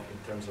trade-off in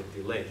terms of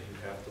delay. You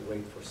have to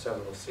wait for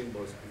several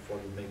symbols before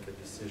you make a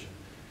decision.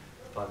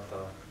 But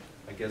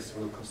I guess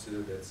we'll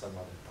consider that some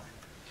other time.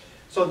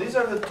 So these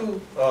are the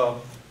two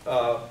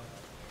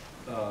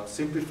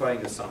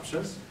simplifying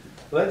assumptions.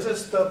 Let's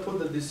just put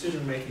the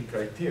decision-making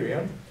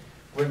criterion.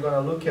 We're going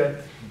to look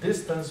at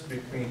distance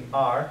between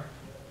R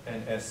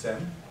and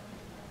SM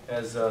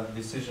as a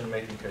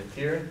decision-making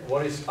criterion.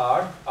 What is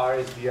R? R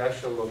is the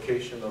actual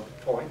location of the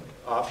point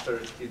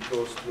after it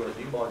goes through a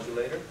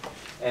demodulator.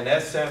 And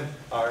SM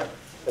are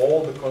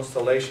all the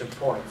constellation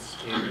points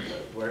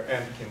where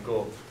M can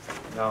go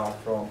now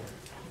from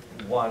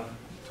 1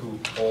 to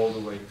all the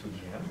way to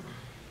the M.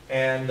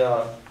 And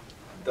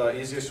the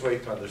easiest way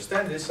to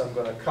understand this, I'm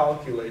going to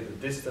calculate the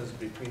distance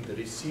between the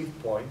received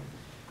point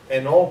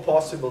and all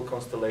possible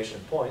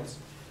constellation points.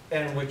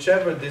 And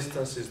whichever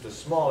distance is the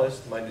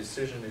smallest, my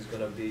decision is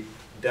going to be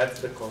that's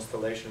the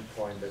constellation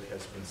point that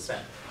has been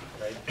sent,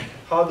 right?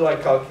 How do I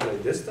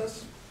calculate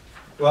distance?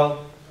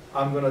 Well,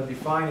 I'm going to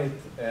define it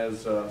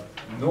as a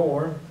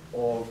norm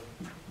of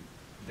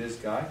this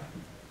guy.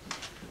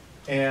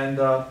 And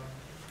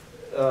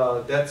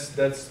that's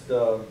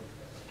the,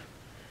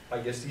 I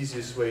guess,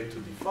 easiest way to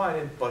define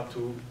it. But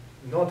to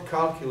not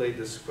calculate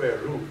the square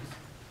root,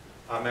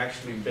 I'm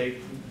actually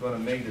going to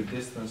make the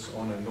distance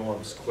on a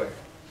norm square,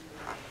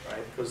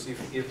 right? Because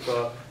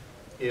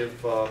if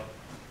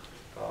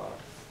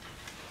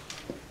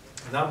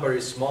number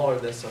is smaller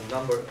than some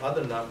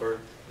other number,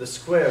 the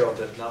square of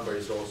that number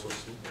is also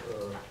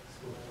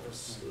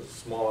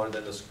smaller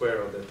than the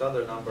square of that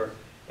other number.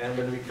 And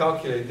when we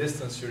calculate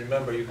distance, you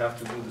remember you have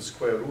to do the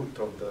square root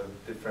of the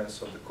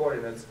difference of the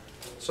coordinates.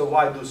 So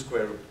why do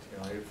square root? You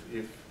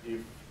know,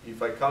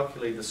 if I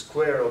calculate the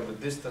square of the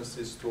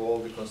distances to all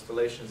the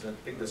constellations and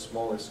pick the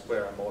smallest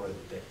square, I'm already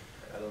there.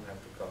 I don't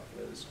have to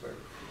calculate the square.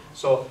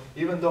 So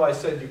even though I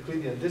said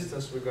Euclidean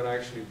distance, we're going to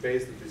actually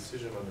base the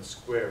decision on the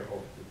square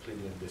of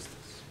Euclidean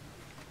distance.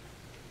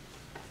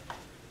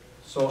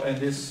 So, and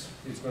this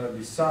is going to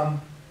be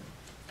sum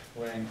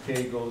when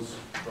k goes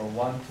from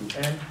 1 to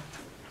n,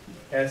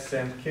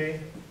 smk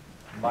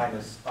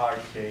minus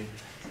rk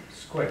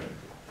squared.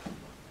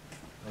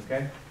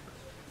 Okay?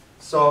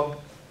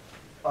 So,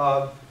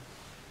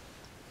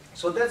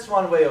 so that's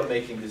one way of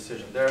making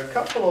decision. There are a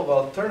couple of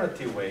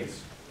alternative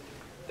ways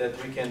that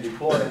we can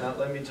deploy, and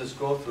let me just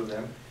go through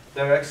them.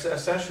 They're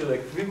essentially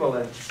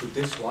equivalent to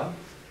this one,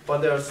 but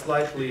they're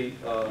slightly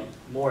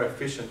more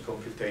efficient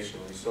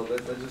computationally. So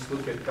let's just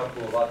look at a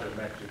couple of other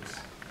metrics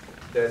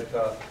that,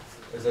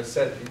 as I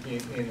said,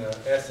 in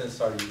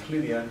essence are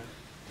Euclidean,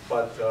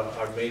 but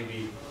are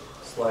maybe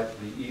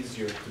slightly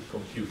easier to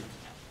compute.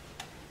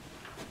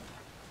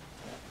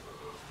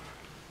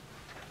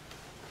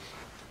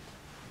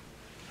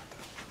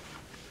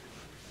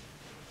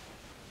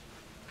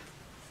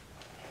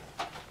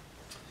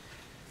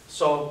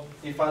 So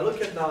if I look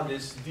at now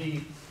this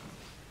d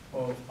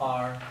of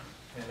r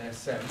and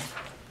sm,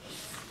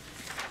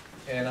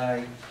 and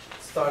I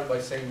start by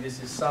saying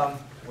this is sum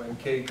when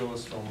k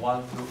goes from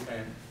 1 through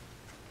n,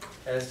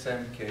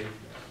 smk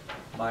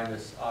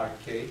minus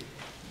rk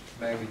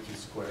magnitude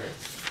squared.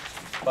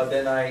 But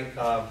then I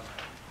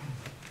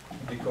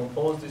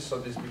decompose this, so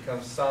this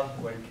becomes sum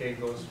when k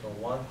goes from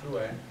 1 through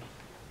n,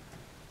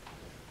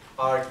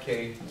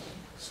 rk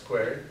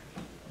squared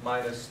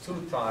minus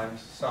 2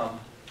 times sum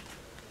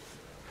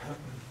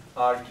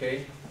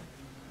rk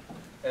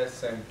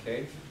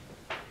smk,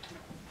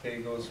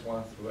 k goes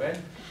 1 through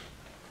n,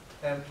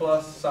 and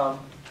plus sum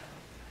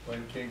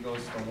when k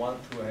goes from 1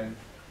 through n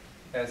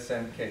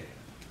smk.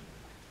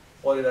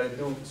 What did I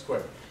do?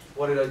 Square.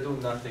 What did I do?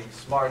 Nothing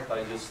smart.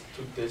 I just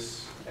took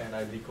this and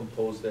I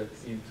decomposed that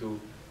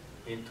into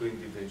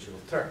individual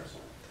terms.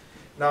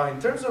 Now, in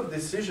terms of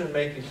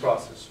decision-making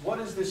process, what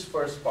is this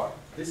first part?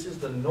 This is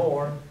the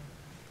norm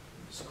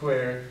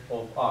squared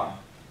of r,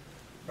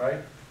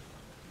 right?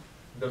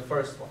 The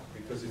first one,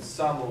 because it's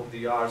sum of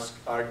the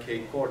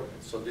rk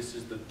coordinates. So this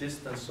is the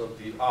distance of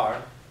the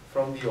r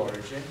from the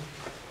origin,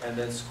 and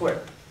then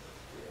squared.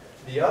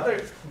 The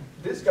other,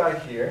 this guy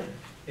here,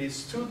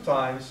 is 2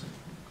 times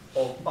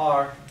of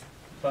r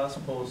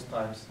transpose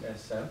times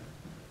sm,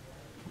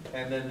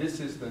 and then this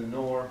is the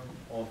norm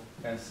of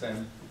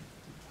sm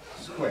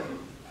squared,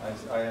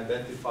 as I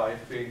identify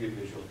 3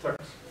 individual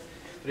terms.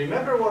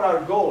 Remember what our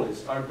goal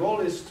is. Our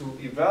goal is to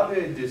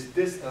evaluate this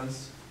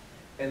distance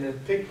and then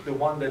pick the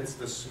one that's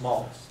the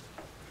smallest.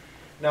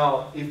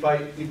 Now, if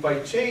I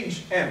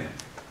change m,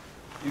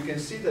 you can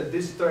see that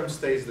this term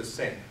stays the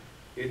same.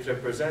 It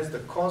represents the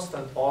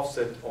constant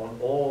offset on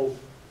all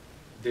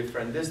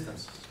different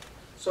distances.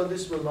 So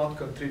this will not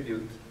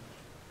contribute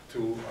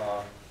to,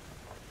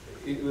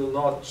 it will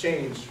not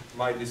change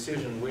my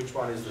decision which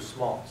one is the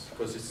smallest,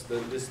 because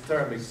this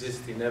term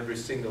exists in every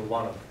single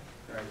one of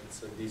them, right?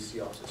 It's a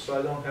DC offset. So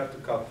I don't have to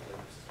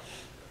calculate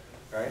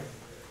this, right?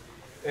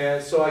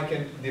 And so I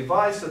can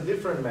devise a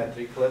different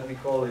metric, let me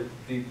call it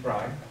d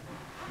prime,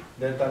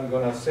 that I'm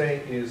going to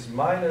say is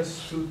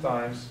minus 2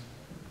 times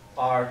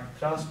r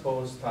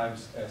transpose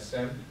times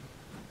sm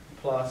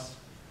plus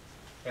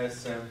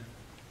sm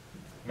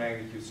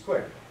magnitude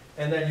squared.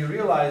 And then you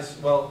realize,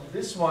 well,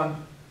 this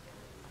one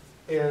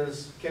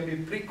can be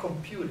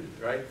pre-computed,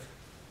 right?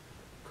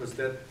 Because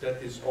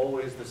that is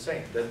always the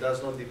same. That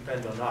does not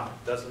depend on r.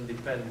 It doesn't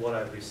depend what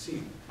I've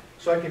received.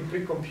 So I can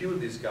pre-compute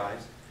these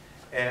guys,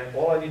 and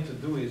all I need to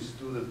do is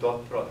do the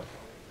dot product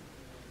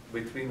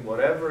between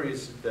whatever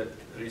is that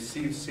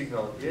received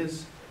signal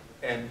is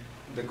and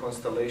the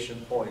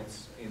constellation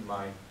points in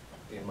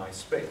my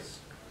space,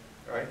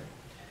 right?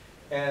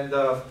 And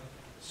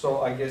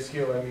so I guess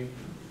here, let me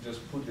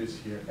just put this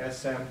here.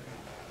 SM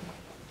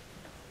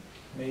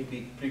may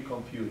be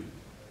pre-computed.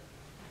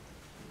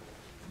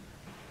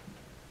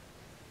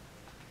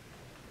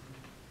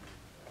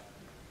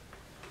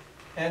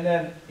 And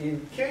then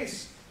in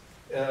case,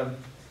 let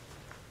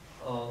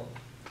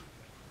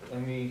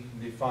me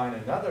define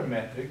another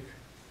metric,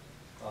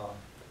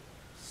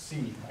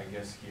 C, I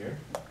guess here,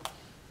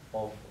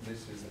 of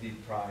this is d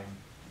prime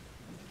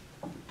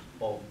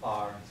of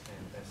r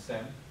and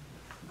sm.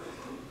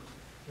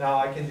 Now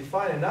I can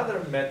define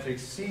another metric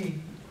C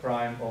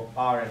prime of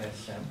r and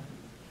sm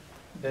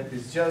that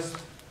is just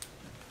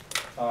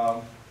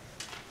 2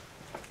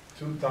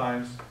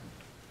 times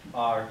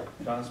r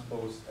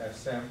transpose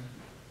sm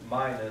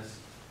minus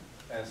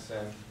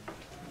sm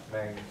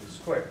magnitude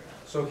squared.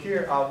 So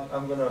here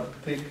I'm going to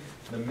pick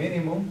the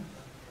minimum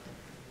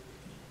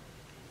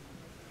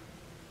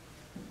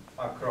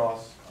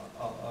across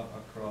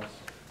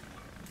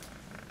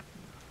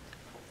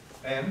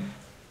M.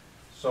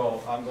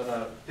 So I'm going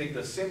to pick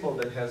the symbol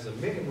that has a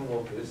minimum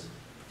of this,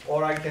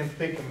 or I can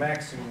pick a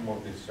maximum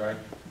of this, right?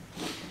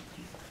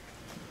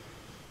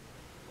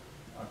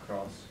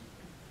 Across.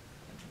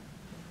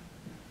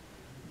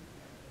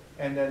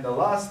 And then the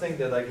last thing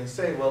that I can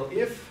say, well,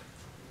 if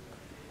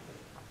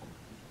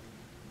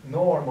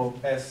norm of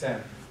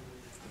Sm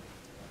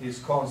is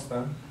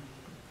constant.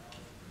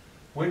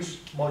 Which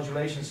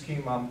modulation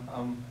scheme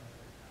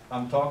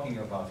I'm talking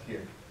about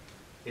here?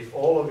 If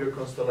all of your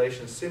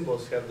constellation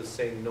symbols have the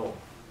same node.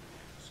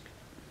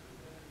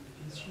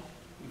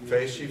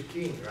 Phase shift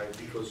keying, right?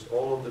 Because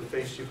all of the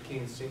phase shift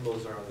keying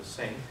symbols are the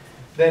same.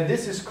 Then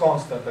this is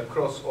constant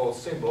across all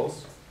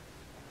symbols.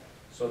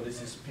 So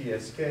this is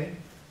PSK.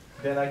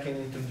 Then I can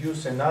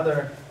introduce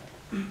another,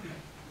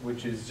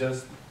 which is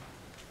just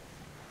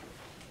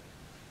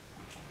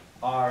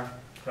R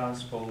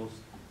transpose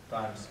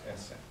times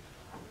Sn.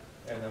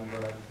 And I'm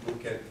going to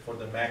look at for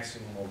the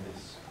maximum of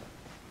this.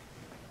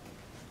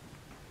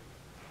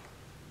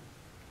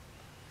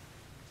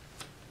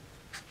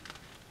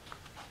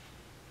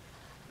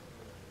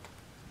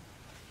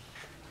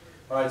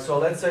 All right, so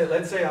let's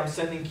say I'm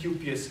sending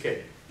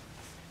QPSK,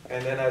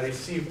 and then I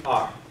receive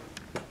R.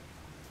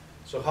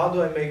 So how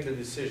do I make the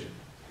decision?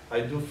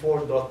 I do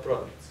 4 dot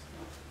products.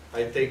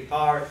 I take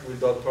R with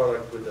dot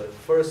product with the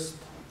first,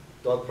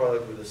 dot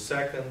product with the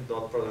second,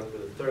 dot product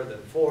with the third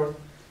and fourth,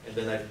 and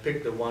then I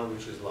pick the one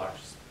which is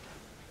largest.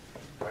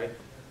 Right?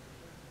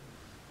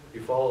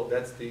 You follow?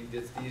 That's the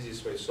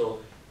easiest way. So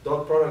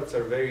dot products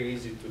are very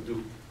easy to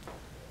do.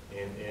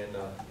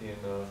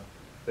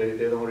 They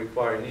don't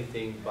require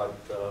anything but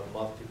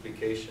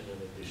multiplication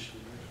and addition.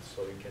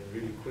 So you can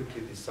really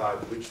quickly decide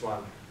which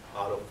one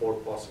out of 4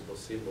 possible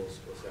symbols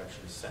was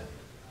actually sent.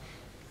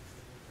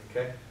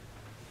 Okay?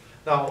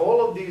 Now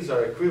all of these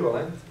are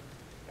equivalent,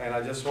 and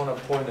I just want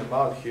to point them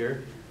out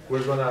here.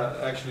 We're going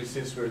to, actually,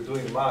 since we're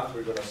doing math,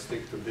 we're going to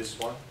stick to this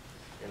one.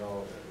 You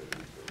know,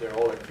 they're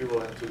all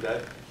equivalent to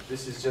that.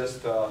 This is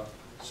just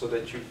so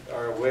that you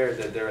are aware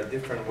that there are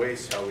different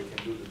ways how we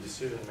can do the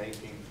decision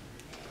making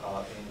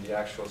in the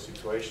actual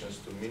situations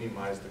to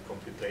minimize the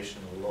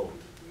computational load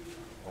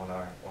on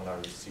our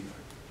receiver.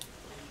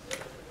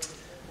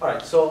 All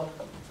right, so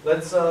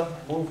let's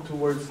move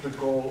towards the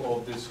goal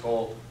of this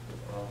whole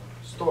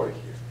story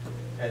here.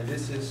 And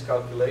this is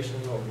calculation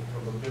of the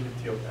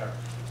probability of error.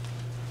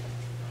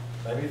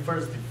 Let me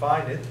first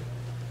define it,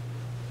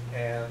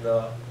 and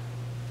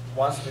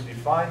once we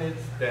define it,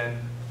 then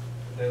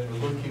we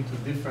look into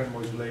different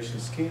modulation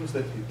schemes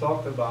that we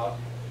talked about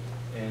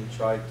and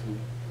try to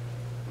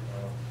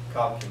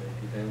calculate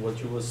it. And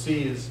what you will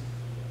see is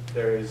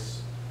there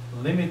is a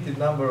limited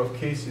number of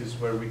cases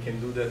where we can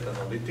do that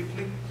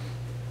analytically,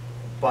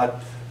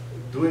 but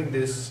doing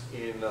this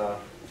in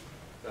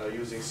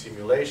using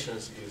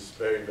simulations is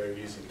very,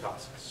 very easy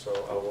task. So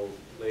I will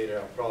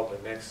later, probably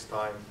next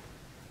time,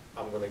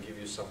 I'm going to give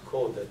you some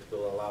code that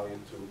will allow you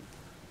to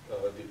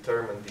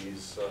determine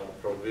these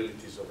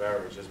probabilities of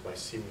error just by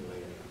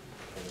simulating,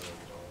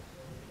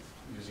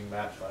 using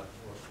MATLAB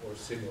or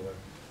similar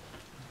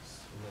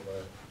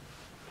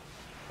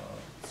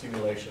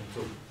simulation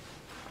tool.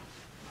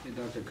 Hey,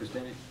 Dr.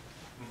 Kostanic,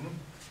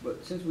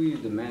 but since we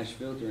used the match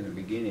filter in the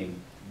beginning,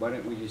 why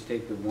don't we just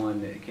take the one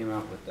that came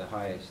out with the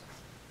highest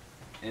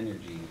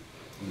energy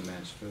in the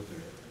match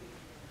filter?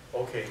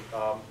 Okay.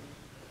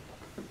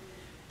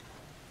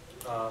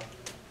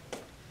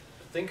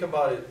 Think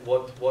about it.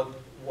 What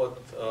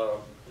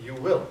you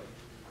will,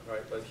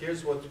 right? But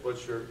here's what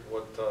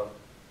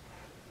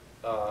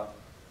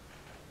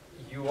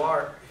you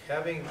are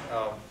having.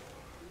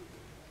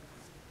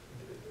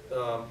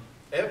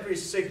 Every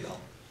signal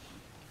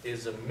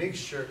is a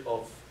mixture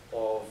of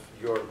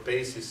your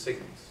basis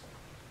signals.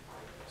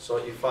 So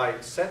if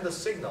I send a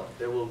signal,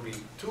 there will be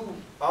 2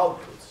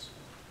 outputs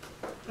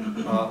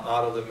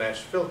out of the mesh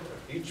filter,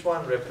 each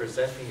one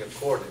representing a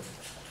coordinate.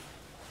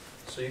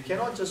 So you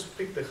cannot just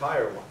pick the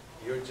higher one.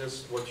 You're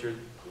just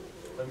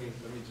let me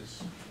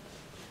just.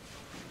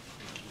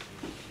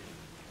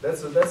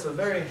 That's a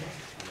very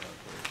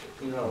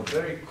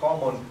very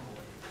common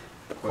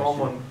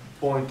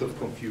point of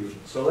confusion.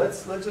 So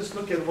let's just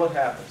look at what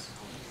happens.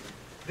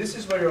 This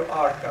is where your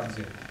R comes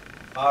in,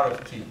 R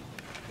of t,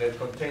 that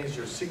contains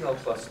your signal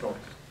plus noise.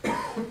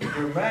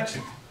 Your matched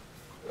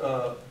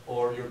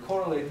or your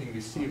correlating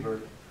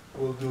receiver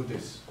will do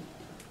this.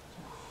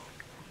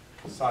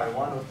 Psi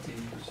 1 of t,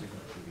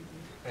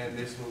 and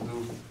this will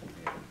do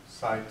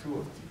psi 2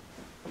 of t.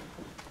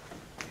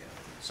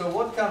 So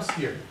what comes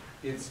here?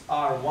 It's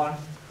R1,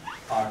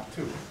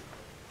 R2.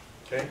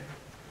 Okay?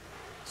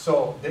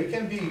 So they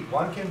can be,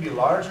 one can be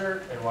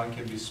larger and one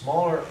can be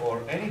smaller,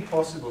 or any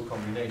possible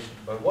combination.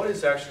 But what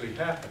is actually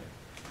happening?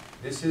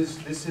 This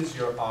is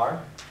your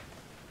R,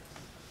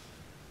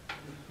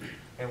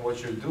 and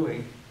what you're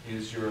doing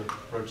is you're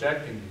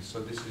projecting these. So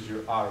this is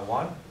your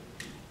R1,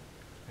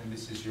 and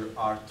this is your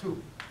R2.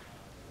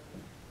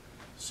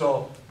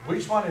 So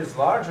which one is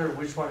larger,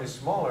 which one is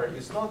smaller,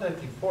 is not that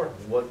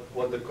important.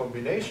 What the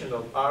combination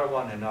of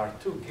R1 and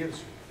R2 gives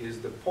you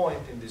is the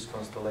point in this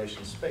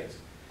constellation space.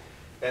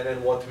 And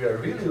then what we are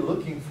really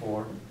looking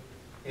for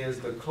is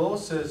the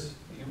closest,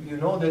 you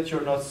know that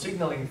you're not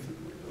signaling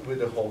with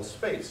the whole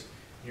space.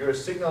 You're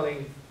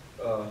signaling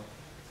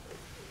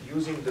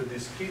using the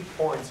discrete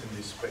points in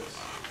this space,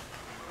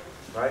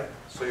 right?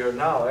 So you're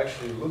now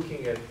actually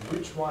looking at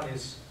which one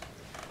is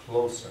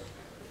closer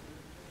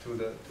to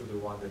the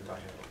one that I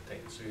have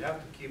obtained. So you have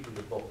to keep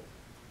the both.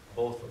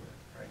 both of them,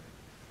 right?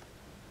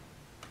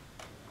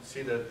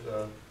 See that?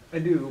 I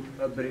do,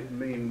 but I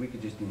mean, we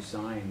could just do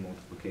sign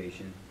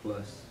multiplication,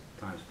 plus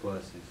times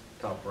plus is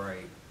top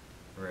right,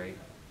 right?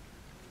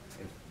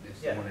 If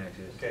this Yeah, one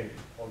axis. okay,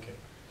 okay.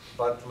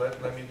 But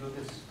let me do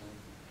this.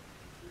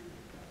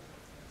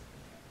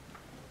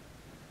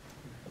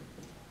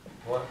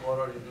 What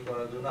are you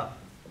gonna do now?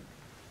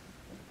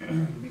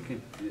 We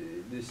could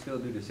still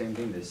do the same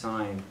thing. The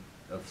sine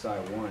of psi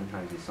 1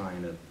 times the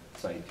sine of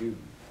psi 2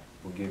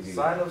 will give you.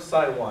 Sine of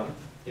psi 1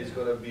 is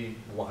gonna be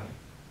 1.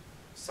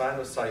 Sine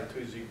of psi 2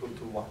 is equal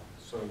to 1.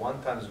 So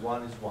 1 times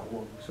 1 is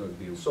 1. So it'd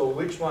be. So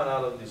which one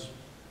out of this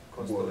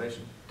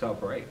constellation?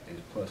 Top right is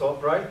plus.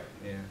 Top right?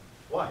 Yeah.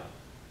 Why?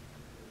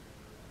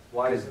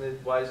 Why isn't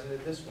it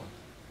this one?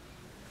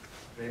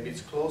 Maybe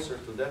it's closer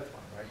to that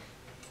one, right?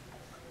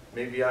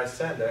 Maybe I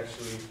send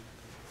actually,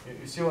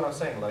 you see what I'm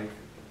saying? Like,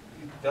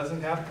 it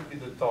doesn't have to be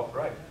the top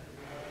right.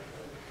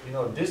 You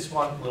know, this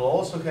one will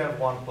also have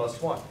 1 plus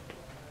 1,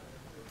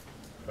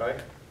 right?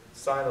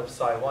 Sine of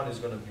psi 1 is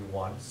going to be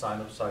 1,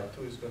 sine of psi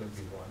 2 is going to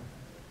be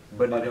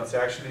 1. But it's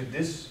actually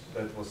this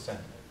that was sent,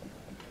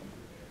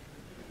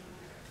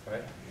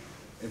 right?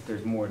 If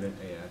there's more than,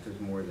 yeah, if there's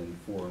more than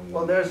 4 and 1.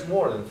 Well, there's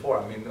more than 4.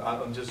 I mean,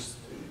 I'm just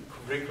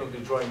frequently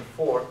drawing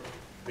 4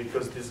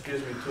 because this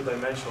gives me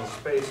two-dimensional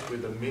space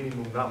with a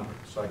minimum number,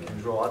 so I can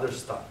draw other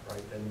stuff,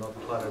 right, and not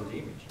clutter the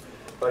image.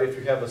 But if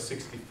you have a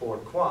 64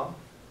 quam,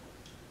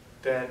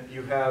 then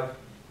you have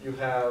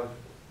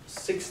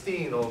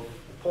 16 of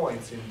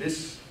points in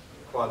this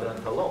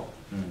quadrant alone.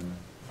 Mm-hmm.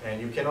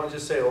 And you cannot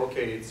just say,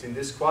 okay, it's in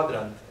this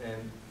quadrant,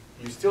 and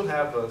you still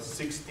have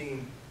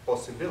 16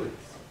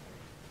 possibilities,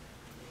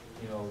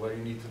 you know, where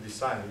you need to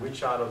decide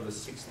which out of the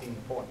 16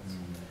 points.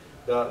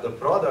 Mm-hmm. The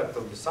product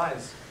of the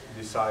signs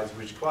decides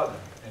which quadrant,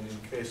 and in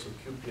case of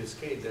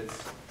QPSK,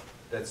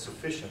 that's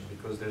sufficient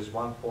because there's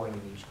 1 point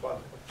in each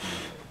quadrant.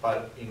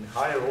 But in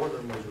higher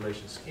order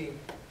modulation scheme,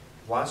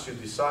 once you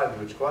decide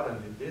which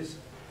quadrant it is,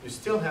 you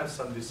still have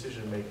some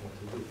decision making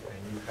to do,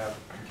 and you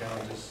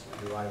cannot just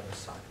rely on the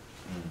sign.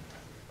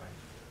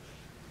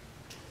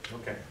 Right.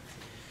 Okay.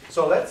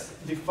 So let's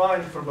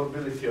define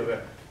probability of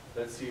error.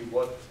 Let's see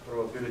what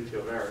probability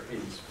of error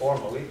is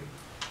formally,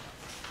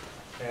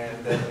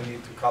 and then we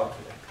need to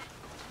calculate.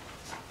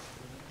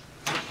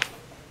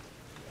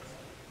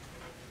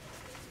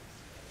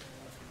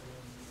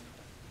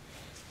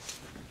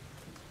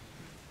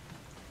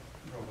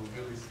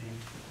 Probability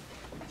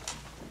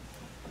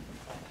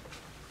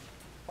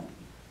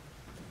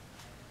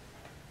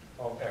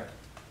of error.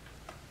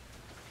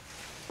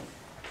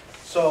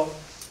 So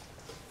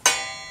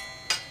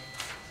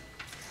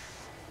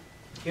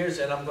here's,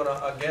 and I'm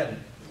gonna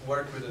again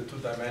work with a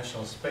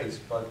two-dimensional space,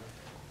 but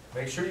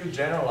make sure you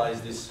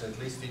generalize this at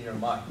least in your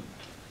mind,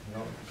 you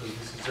know, because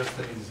this is just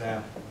an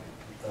example.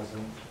 It doesn't,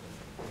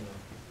 you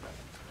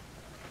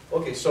know.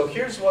 Okay, so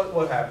here's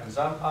what happens.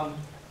 I'm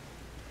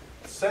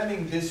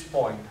sending this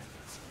point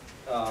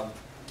at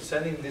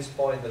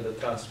the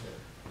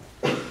transmitter,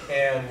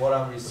 and what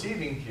I'm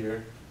receiving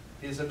here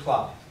is a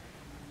cloud,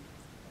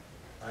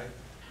 right?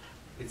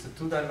 It's a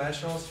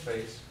two-dimensional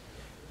space,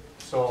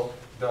 so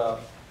the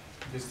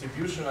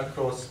distribution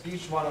across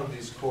each one of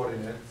these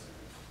coordinates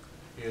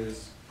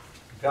is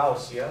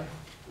Gaussian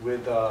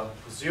with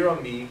zero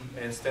mean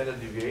and standard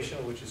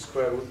deviation, which is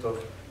square root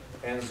of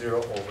n0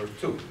 over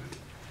 2.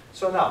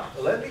 So now,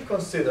 let me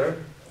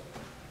consider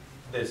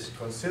this.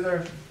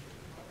 Consider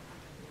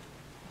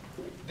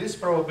this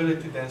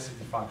probability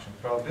density function.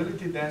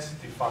 Probability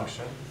density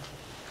function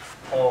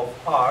of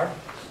R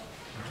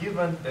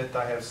given that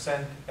I have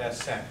sent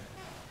Sn.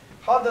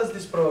 How does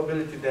this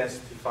probability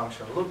density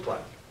function look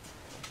like?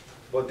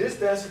 What this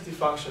density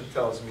function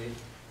tells me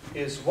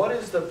is what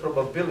is the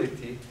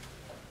probability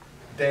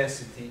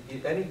density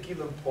at any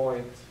given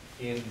point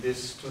in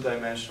this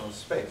two-dimensional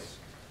space.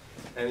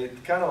 And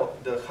it kind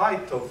of, the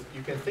height of,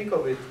 you can think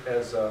of it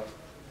as a,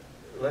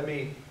 let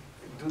me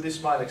do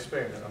this mind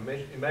experiment.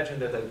 Imagine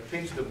that I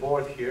pinch the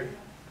board here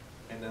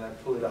and then I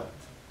pull it out,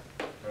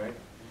 right?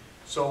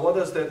 So what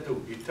does that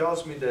do? It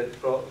tells me that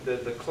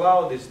the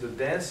cloud is the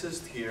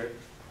densest here,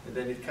 and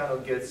then it kind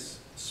of gets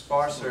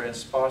sparser and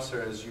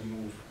sparser as you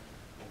move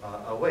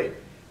away.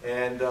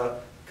 And a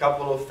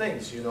couple of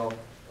things, you know,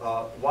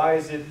 why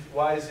is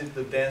it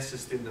the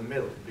densest in the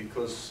middle?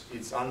 Because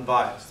it's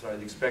unbiased, right?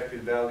 The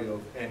expected value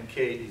of nk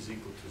is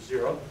equal to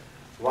 0.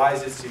 Why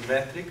is it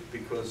symmetric?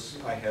 Because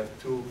I have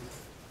two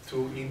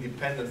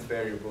independent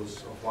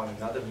variables of one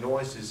another.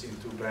 Noises in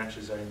two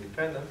branches are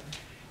independent.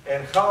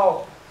 And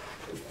how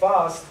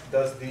fast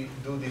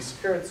do these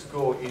skirts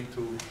go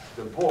into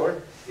the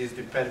board is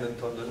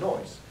dependent on the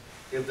noise.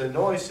 If the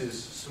noise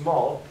is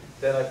small,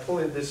 then I pull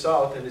this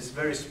out and it's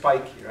very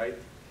spiky, right?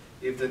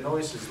 If the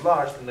noise is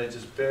large, then I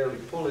just barely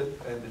pull it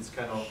and it's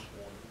kind of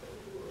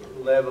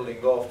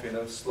leveling off in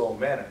a slow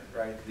manner,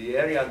 right? The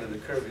area under the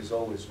curve is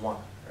always 1,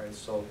 right?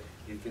 So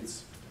if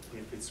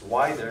it's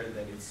wider,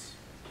 then it's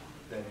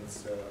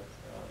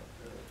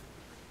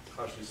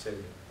how should you say,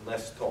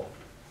 less tall,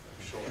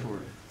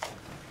 short.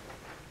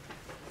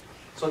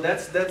 So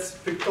that's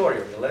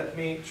pictorial. Let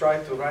me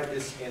try to write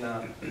this in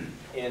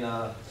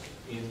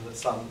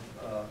some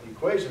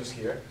equations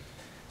here.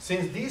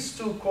 Since these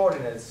two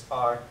coordinates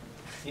are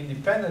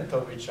independent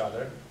of each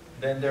other,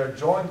 then their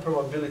joint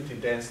probability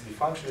density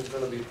function is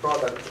going to be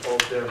product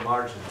of their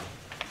marginal,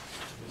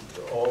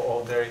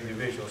 or their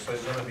individual. So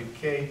it's going to be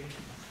k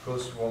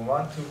goes from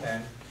 1 to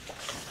n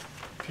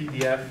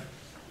PDF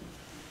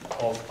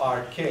of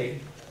Rk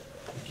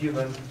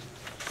given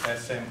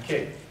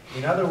Smk.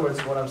 In other words,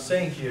 what I'm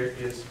saying here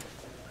is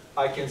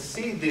I can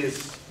see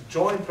this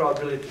joint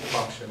probability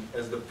function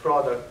as the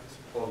product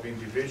of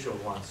individual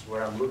ones,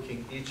 where I'm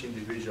looking each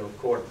individual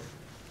coordinate.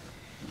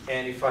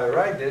 And if I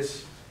write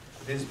this,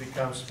 this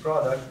becomes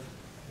product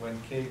when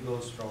k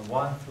goes from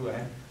 1 to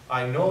n.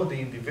 I know the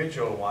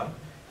individual one.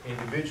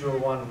 Individual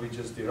one we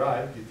just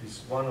derived. It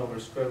is 1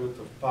 over square root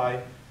of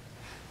pi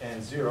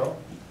n 0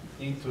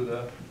 into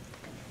the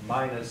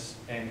minus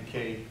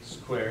nk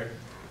squared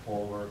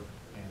over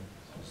n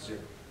 0.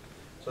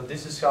 So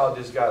this is how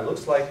this guy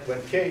looks like.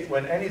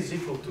 When n is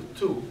equal to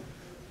 2,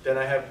 then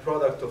I have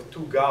product of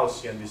two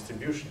Gaussian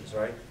distributions,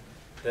 right?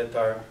 That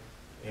are,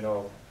 you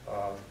know,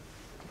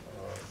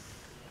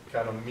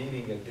 kind of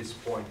meeting at this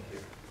point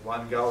here.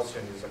 One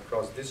Gaussian is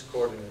across this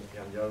coordinate,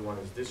 and the other one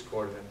is this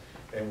coordinate.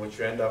 And what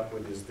you end up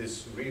with is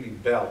this really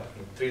bell,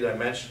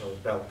 three-dimensional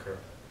bell curve,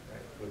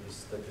 right? With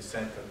this, that is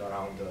centered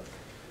around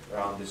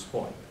this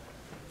point.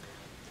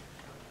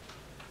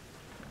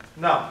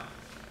 Now,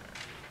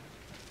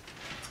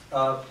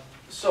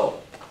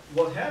 so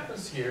what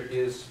happens here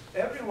is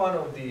every one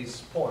of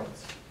these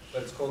points,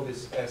 let's call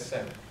this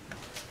Sm,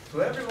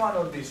 to every one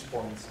of these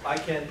points, I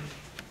can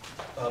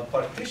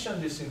partition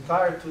this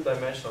entire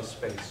two-dimensional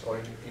space, or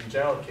in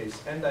general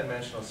case,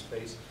 n-dimensional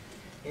space,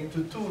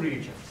 into two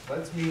regions.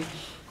 Let me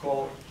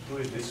do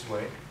it this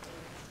way.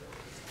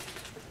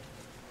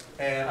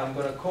 And I'm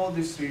going to call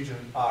this region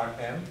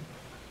Rm,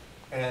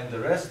 and the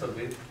rest of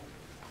it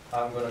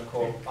I'm going to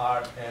call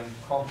Rm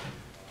complement.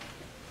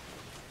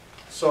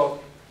 So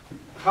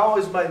how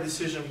is my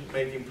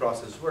decision-making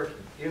process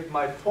working? If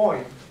my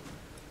point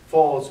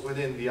falls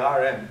within the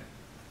Rm,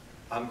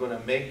 I'm going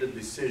to make the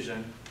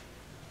decision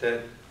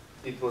that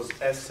it was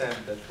Sm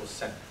that was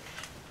sent.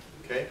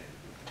 Okay?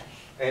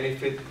 And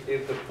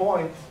if the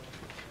point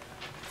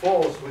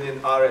falls within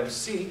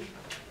RMC,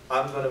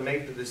 I'm going to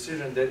make the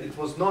decision that it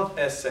was not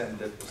Sm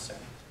that was sent.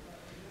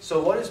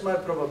 So what is my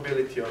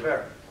probability of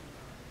error?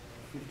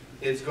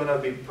 It's going to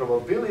be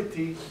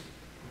probability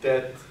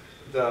that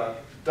the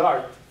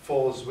dart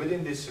falls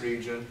within this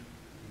region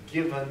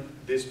given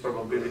this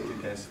probability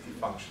density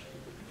function.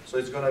 So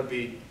it's going to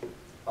be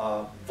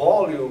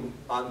volume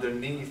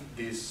underneath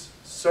this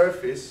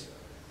surface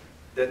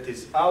that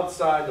is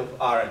outside of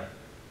Rm.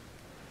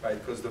 Right,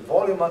 because the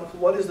volume,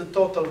 what is the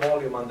total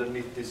volume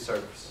underneath this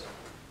surface?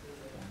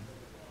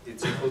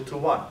 It's equal to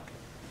 1.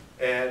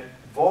 And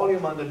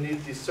volume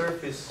underneath this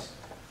surface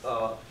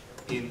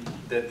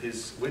that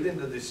is within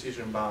the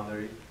decision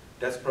boundary,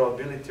 that's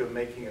probability of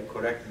making a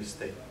correct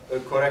mistake, a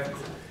correct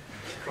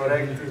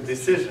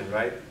decision,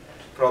 right?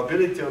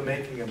 Probability of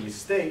making a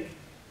mistake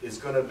is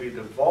going to be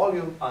the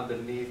volume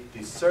underneath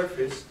this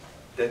surface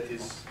that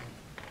is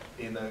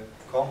in a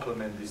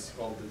complement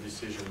of the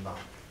decision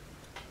boundary.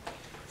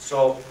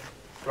 So,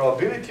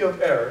 probability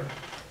of error,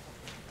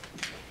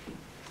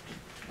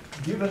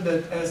 given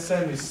that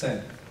Sm is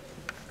sent,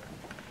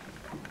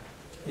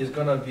 is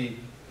going to be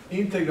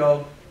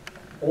integral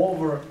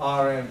over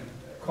Rm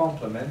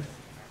complement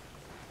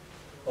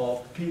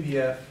of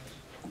PDF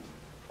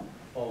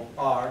of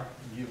R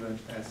given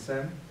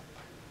Sm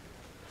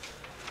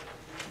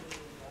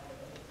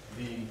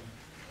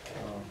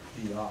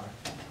dr.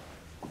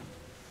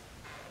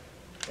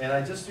 And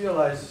I just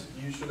realized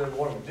you should have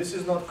warned me. This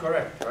is not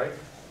correct, right?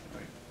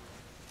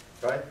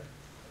 Right?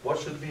 What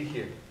should be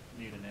here?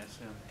 Need an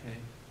SMK.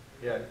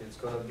 Yeah, it's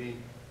going to be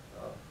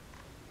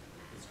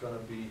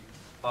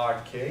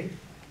Rk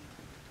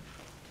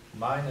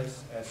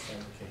minus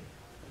Smk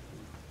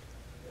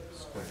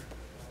squared.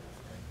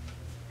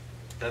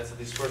 That's the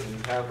dispersion.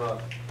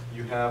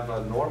 You have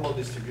a normal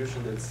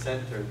distribution that's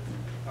centered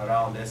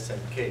around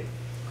Smk,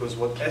 because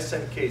what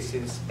Smk,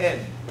 since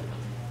n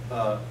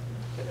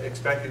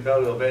expected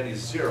value of n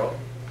is 0,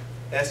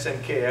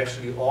 Smk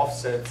actually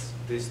offsets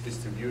this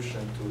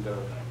distribution to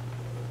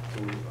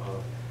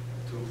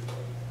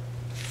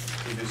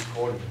this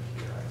coordinate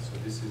here. Right? So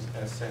this is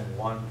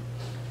Sm1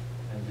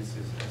 and this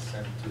is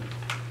Sm2.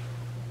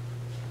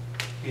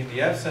 In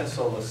the absence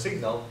of a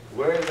signal,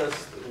 where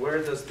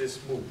does this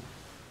move?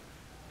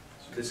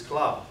 So this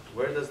cloud.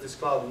 Where does this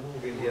cloud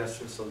move in the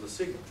absence of the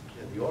signal?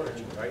 In the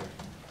origin, right?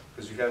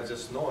 Because you have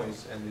just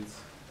noise and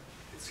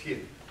it's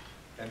here.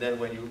 And then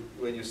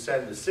when you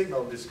send the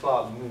signal, this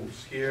cloud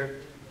moves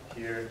here,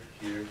 here,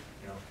 here.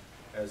 You know,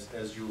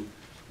 as you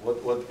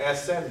what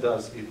Sm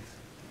does, it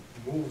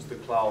moves the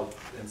cloud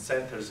and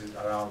centers it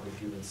around a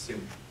given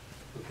symbol.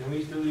 So can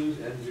we still use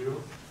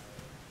N0?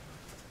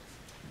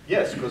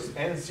 Yes, because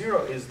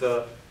N0 is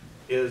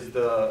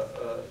the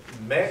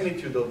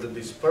magnitude of the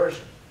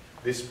dispersion.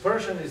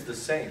 dispersion is the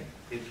same.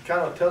 It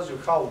kind of tells you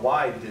how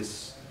wide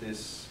this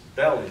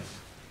bell is.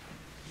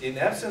 In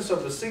absence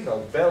of the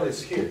signal, bell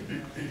is here.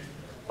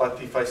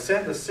 But if I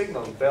send the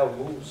signal, bell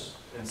moves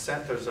and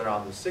centers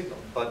around the signal.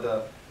 But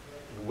the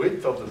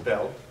width of the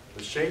bell,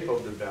 the shape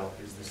of the bell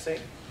is the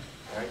same,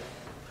 right?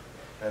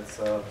 That's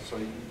so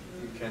you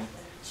can.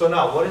 So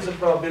now, what is the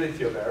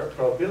probability of error?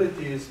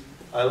 Probability is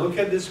I look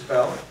at this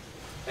bell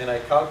and I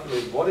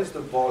calculate what is the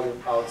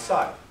volume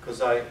outside,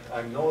 because I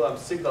know I'm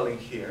signaling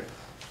here,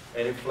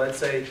 and if, let's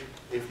say,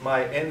 if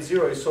my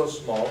N0 is so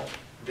small,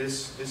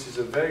 this is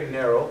a very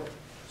narrow,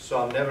 so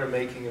I'm never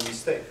making a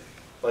mistake.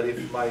 But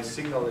if my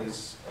signal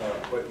is,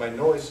 my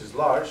noise is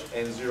large,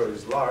 N0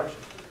 is large,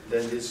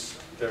 then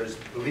there's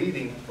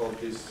bleeding of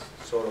this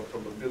sort of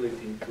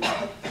probability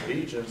into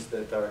regions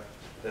that are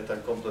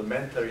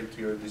complementary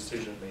to your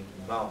decision-making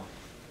boundary.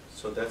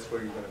 So that's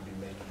where you're going to be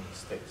making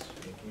mistakes,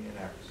 making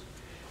errors.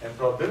 And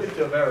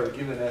probability of error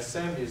given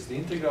SM is the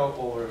integral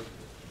over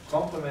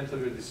complement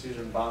of your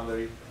decision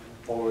boundary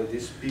over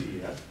this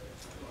PDF.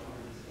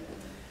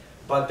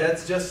 But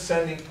that's just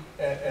sending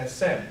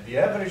SM. The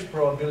average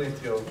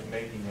probability of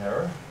making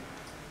error,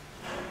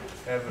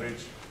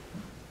 average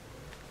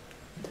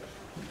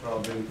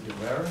probability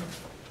of error,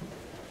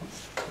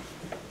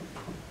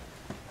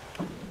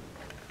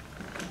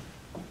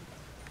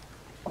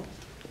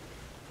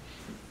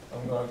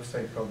 I'm going to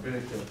say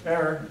probability of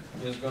error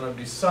is going to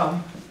be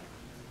sum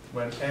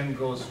when m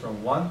goes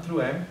from 1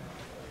 through m,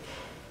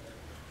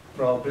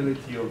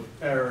 probability of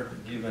error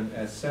given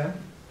Sm,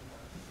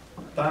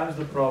 times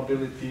the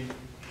probability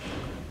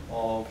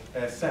of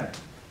Sm,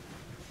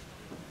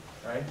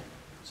 right?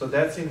 So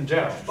that's in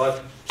general,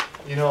 but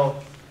you know,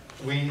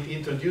 we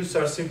introduce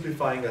our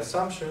simplifying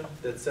assumption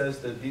that says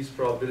that these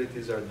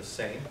probabilities are the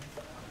same,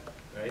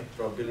 right?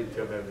 Probability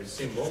of every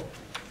symbol.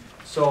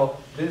 So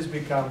this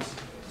becomes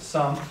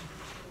sum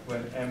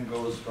when m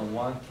goes from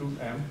 1 through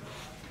m,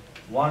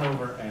 1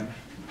 over m,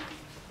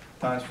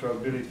 times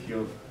probability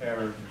of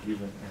error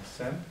given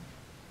Sm.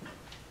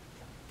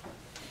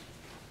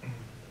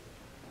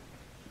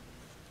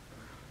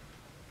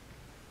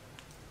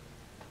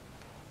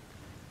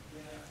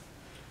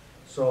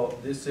 So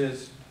this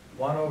is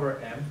 1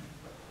 over m,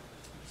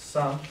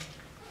 sum,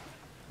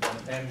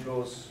 when m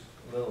goes,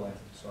 little m,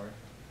 sorry,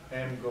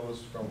 m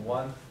goes from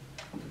 1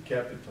 to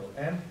capital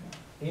M,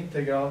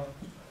 integral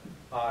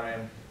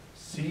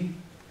Rmc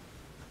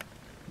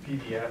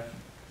PDF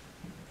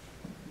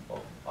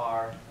of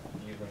R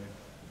given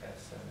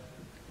Sm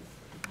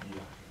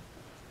dr.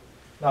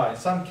 Now, in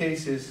some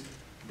cases,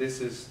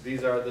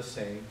 these are the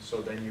same,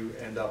 so then you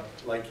end up,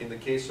 like in the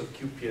case of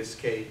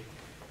QPSK,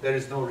 there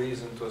is no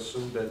reason to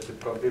assume that the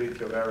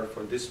probability of error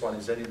for this one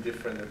is any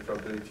different than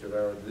probability of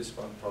error this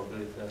one,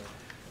 probability of,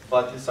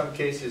 but in some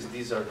cases,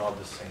 these are not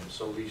the same,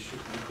 so we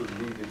could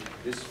read it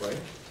this way.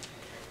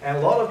 And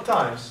a lot of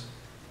times,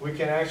 we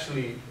can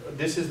actually,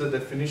 this is the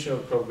definition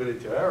of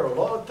probability of error. A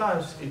lot of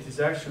times it is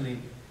actually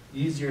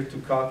easier to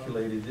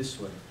calculate it this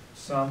way.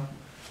 Sum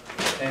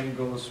m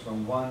goes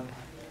from 1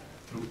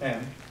 through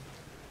m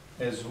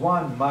as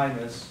 1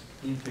 minus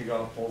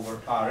integral over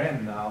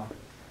Rn now,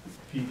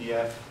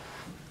 PDF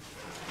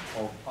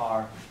of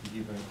R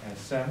given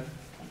Sm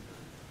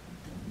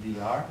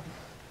dr,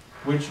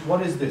 which,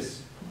 what is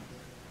this?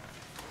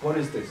 What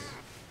is this?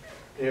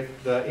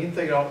 If the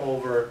integral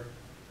over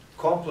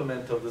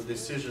complement of the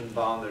decision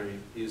boundary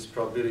is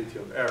probability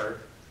of error,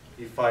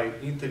 if I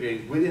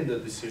integrate within the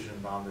decision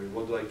boundary,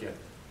 what do I get?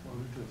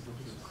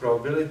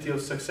 Probability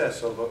of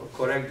success of a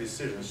correct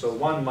decision. So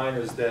 1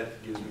 minus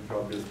that gives me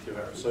probability of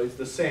error. So it's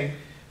the same,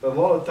 but a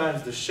lot of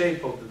times the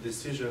shape of the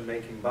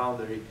decision-making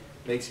boundary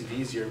makes it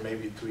easier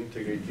maybe to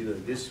integrate either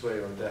this way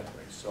or that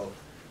way. So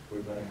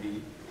we're going to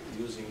be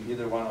using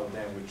either one of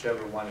them,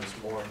 whichever one is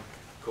more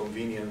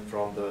convenient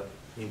from the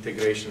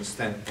integration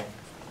standpoint.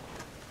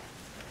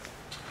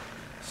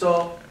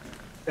 So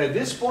at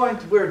this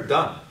point, we're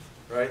done,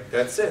 right?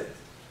 That's it,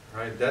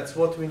 right? That's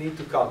what we need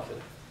to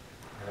calculate,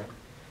 right?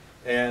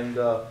 And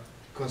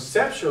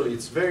conceptually,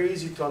 it's very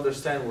easy to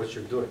understand what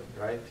you're doing,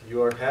 right?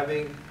 You're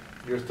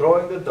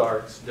throwing the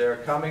darts, they're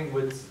coming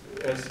with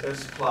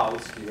as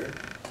clouds here,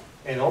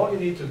 and all you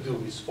need to do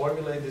is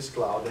formulate this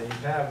cloud, and you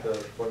have the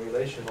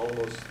formulation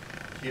almost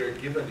here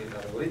given in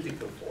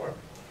analytical form.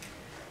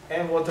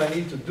 And what I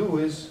need to do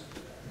is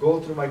go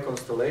through my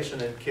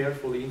constellation and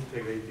carefully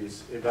integrate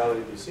this,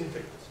 evaluate these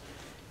integrals.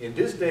 In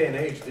this day and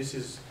age, this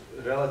is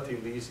a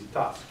relatively easy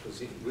task,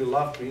 because we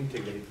love to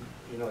integrate.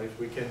 You know, if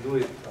we can do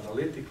it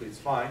analytically, it's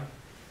fine.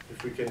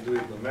 If we can do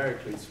it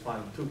numerically, it's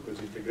fine too, because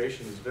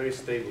integration is a very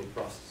stable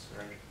process,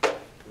 right?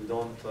 We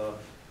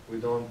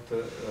don't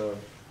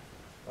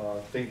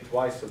think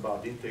twice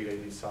about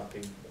integrating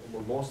something,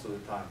 or most of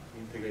the time,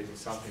 integrating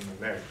something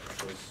numerically,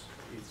 because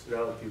it's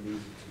relatively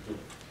easy to do.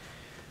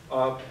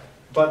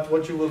 But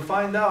what you will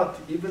find out,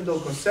 even though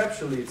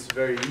conceptually it's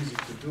very easy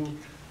to do,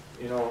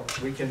 you know,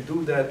 we can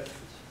do that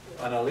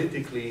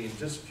analytically in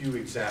just few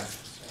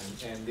examples.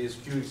 And these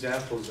few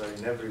examples are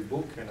in every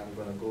book, and I'm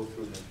going to go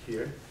through them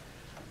here.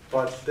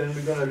 But then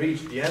we're going to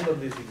reach the end of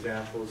these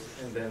examples,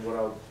 and then what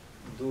I'll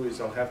do is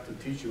I'll have to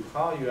teach you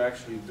how you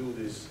actually do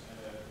this,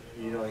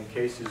 you know, in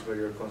cases where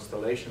your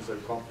constellations are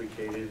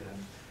complicated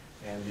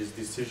and these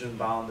decision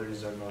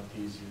boundaries are not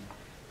easy.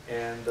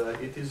 And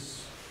it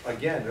is,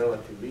 again,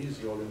 relatively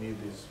easy. All you need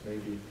is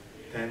maybe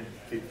 10,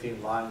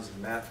 15 lines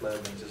in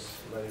MATLAB and just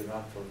let it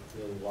run for a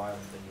little while,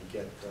 and then you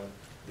get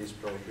these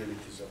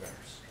probabilities of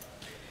errors.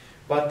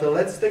 But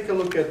let's take a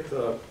look at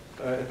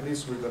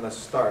least we're going to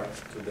start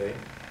today,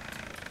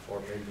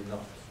 or maybe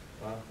not.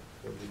 Huh?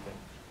 What do you think?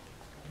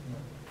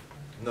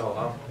 No,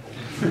 huh?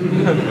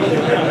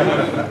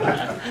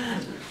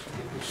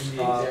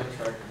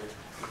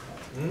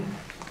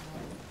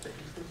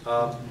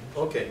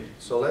 Okay,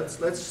 so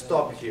let's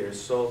stop here.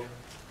 So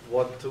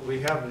what we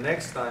have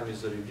next time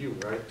is a review,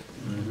 right?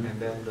 Mm-hmm. And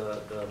then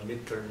the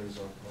midterm is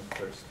on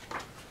Thursday.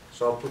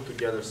 So I'll put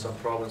together some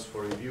problems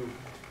for review.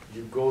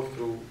 You go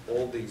through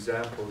all the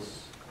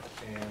examples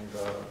and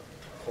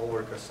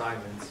homework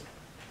assignments,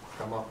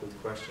 come up with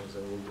questions,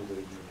 and we'll do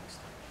the review next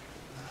time.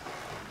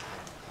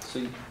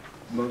 So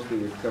mostly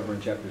we're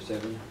covering chapter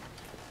 7?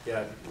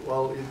 Yeah,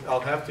 well, I'll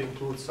have to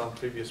include some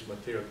previous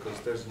material because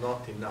there's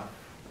not enough,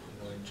 you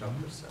know, in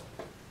chapter 7.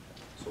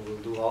 So we'll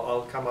do.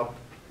 I'll come up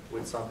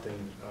with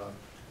something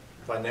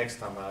by next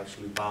time. I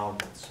actually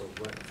bound it. So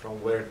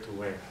from where to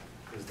where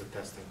is the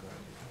testing going to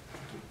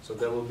be? So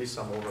there will be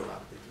some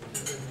overlap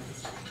between.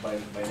 By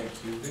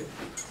next Tuesday?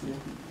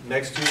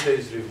 Next Tuesday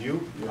is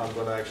review. I'm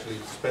going to actually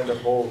spend a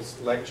whole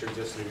lecture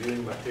just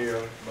reviewing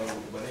material.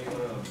 When are you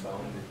going to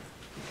bound it?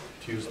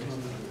 Tuesday.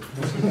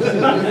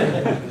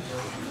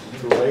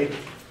 Too late?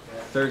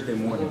 Thursday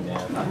morning,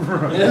 yeah.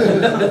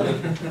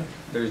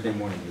 Thursday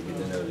morning you'll get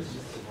the notice.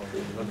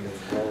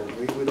 Well,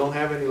 we don't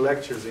have any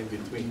lectures in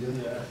between.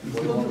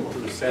 We want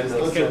to send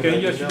us Can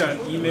you just shoot an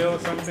email or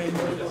something?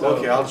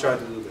 Okay, I'll try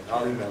to do that.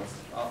 I'll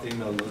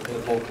email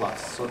the whole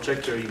class. So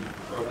check your email.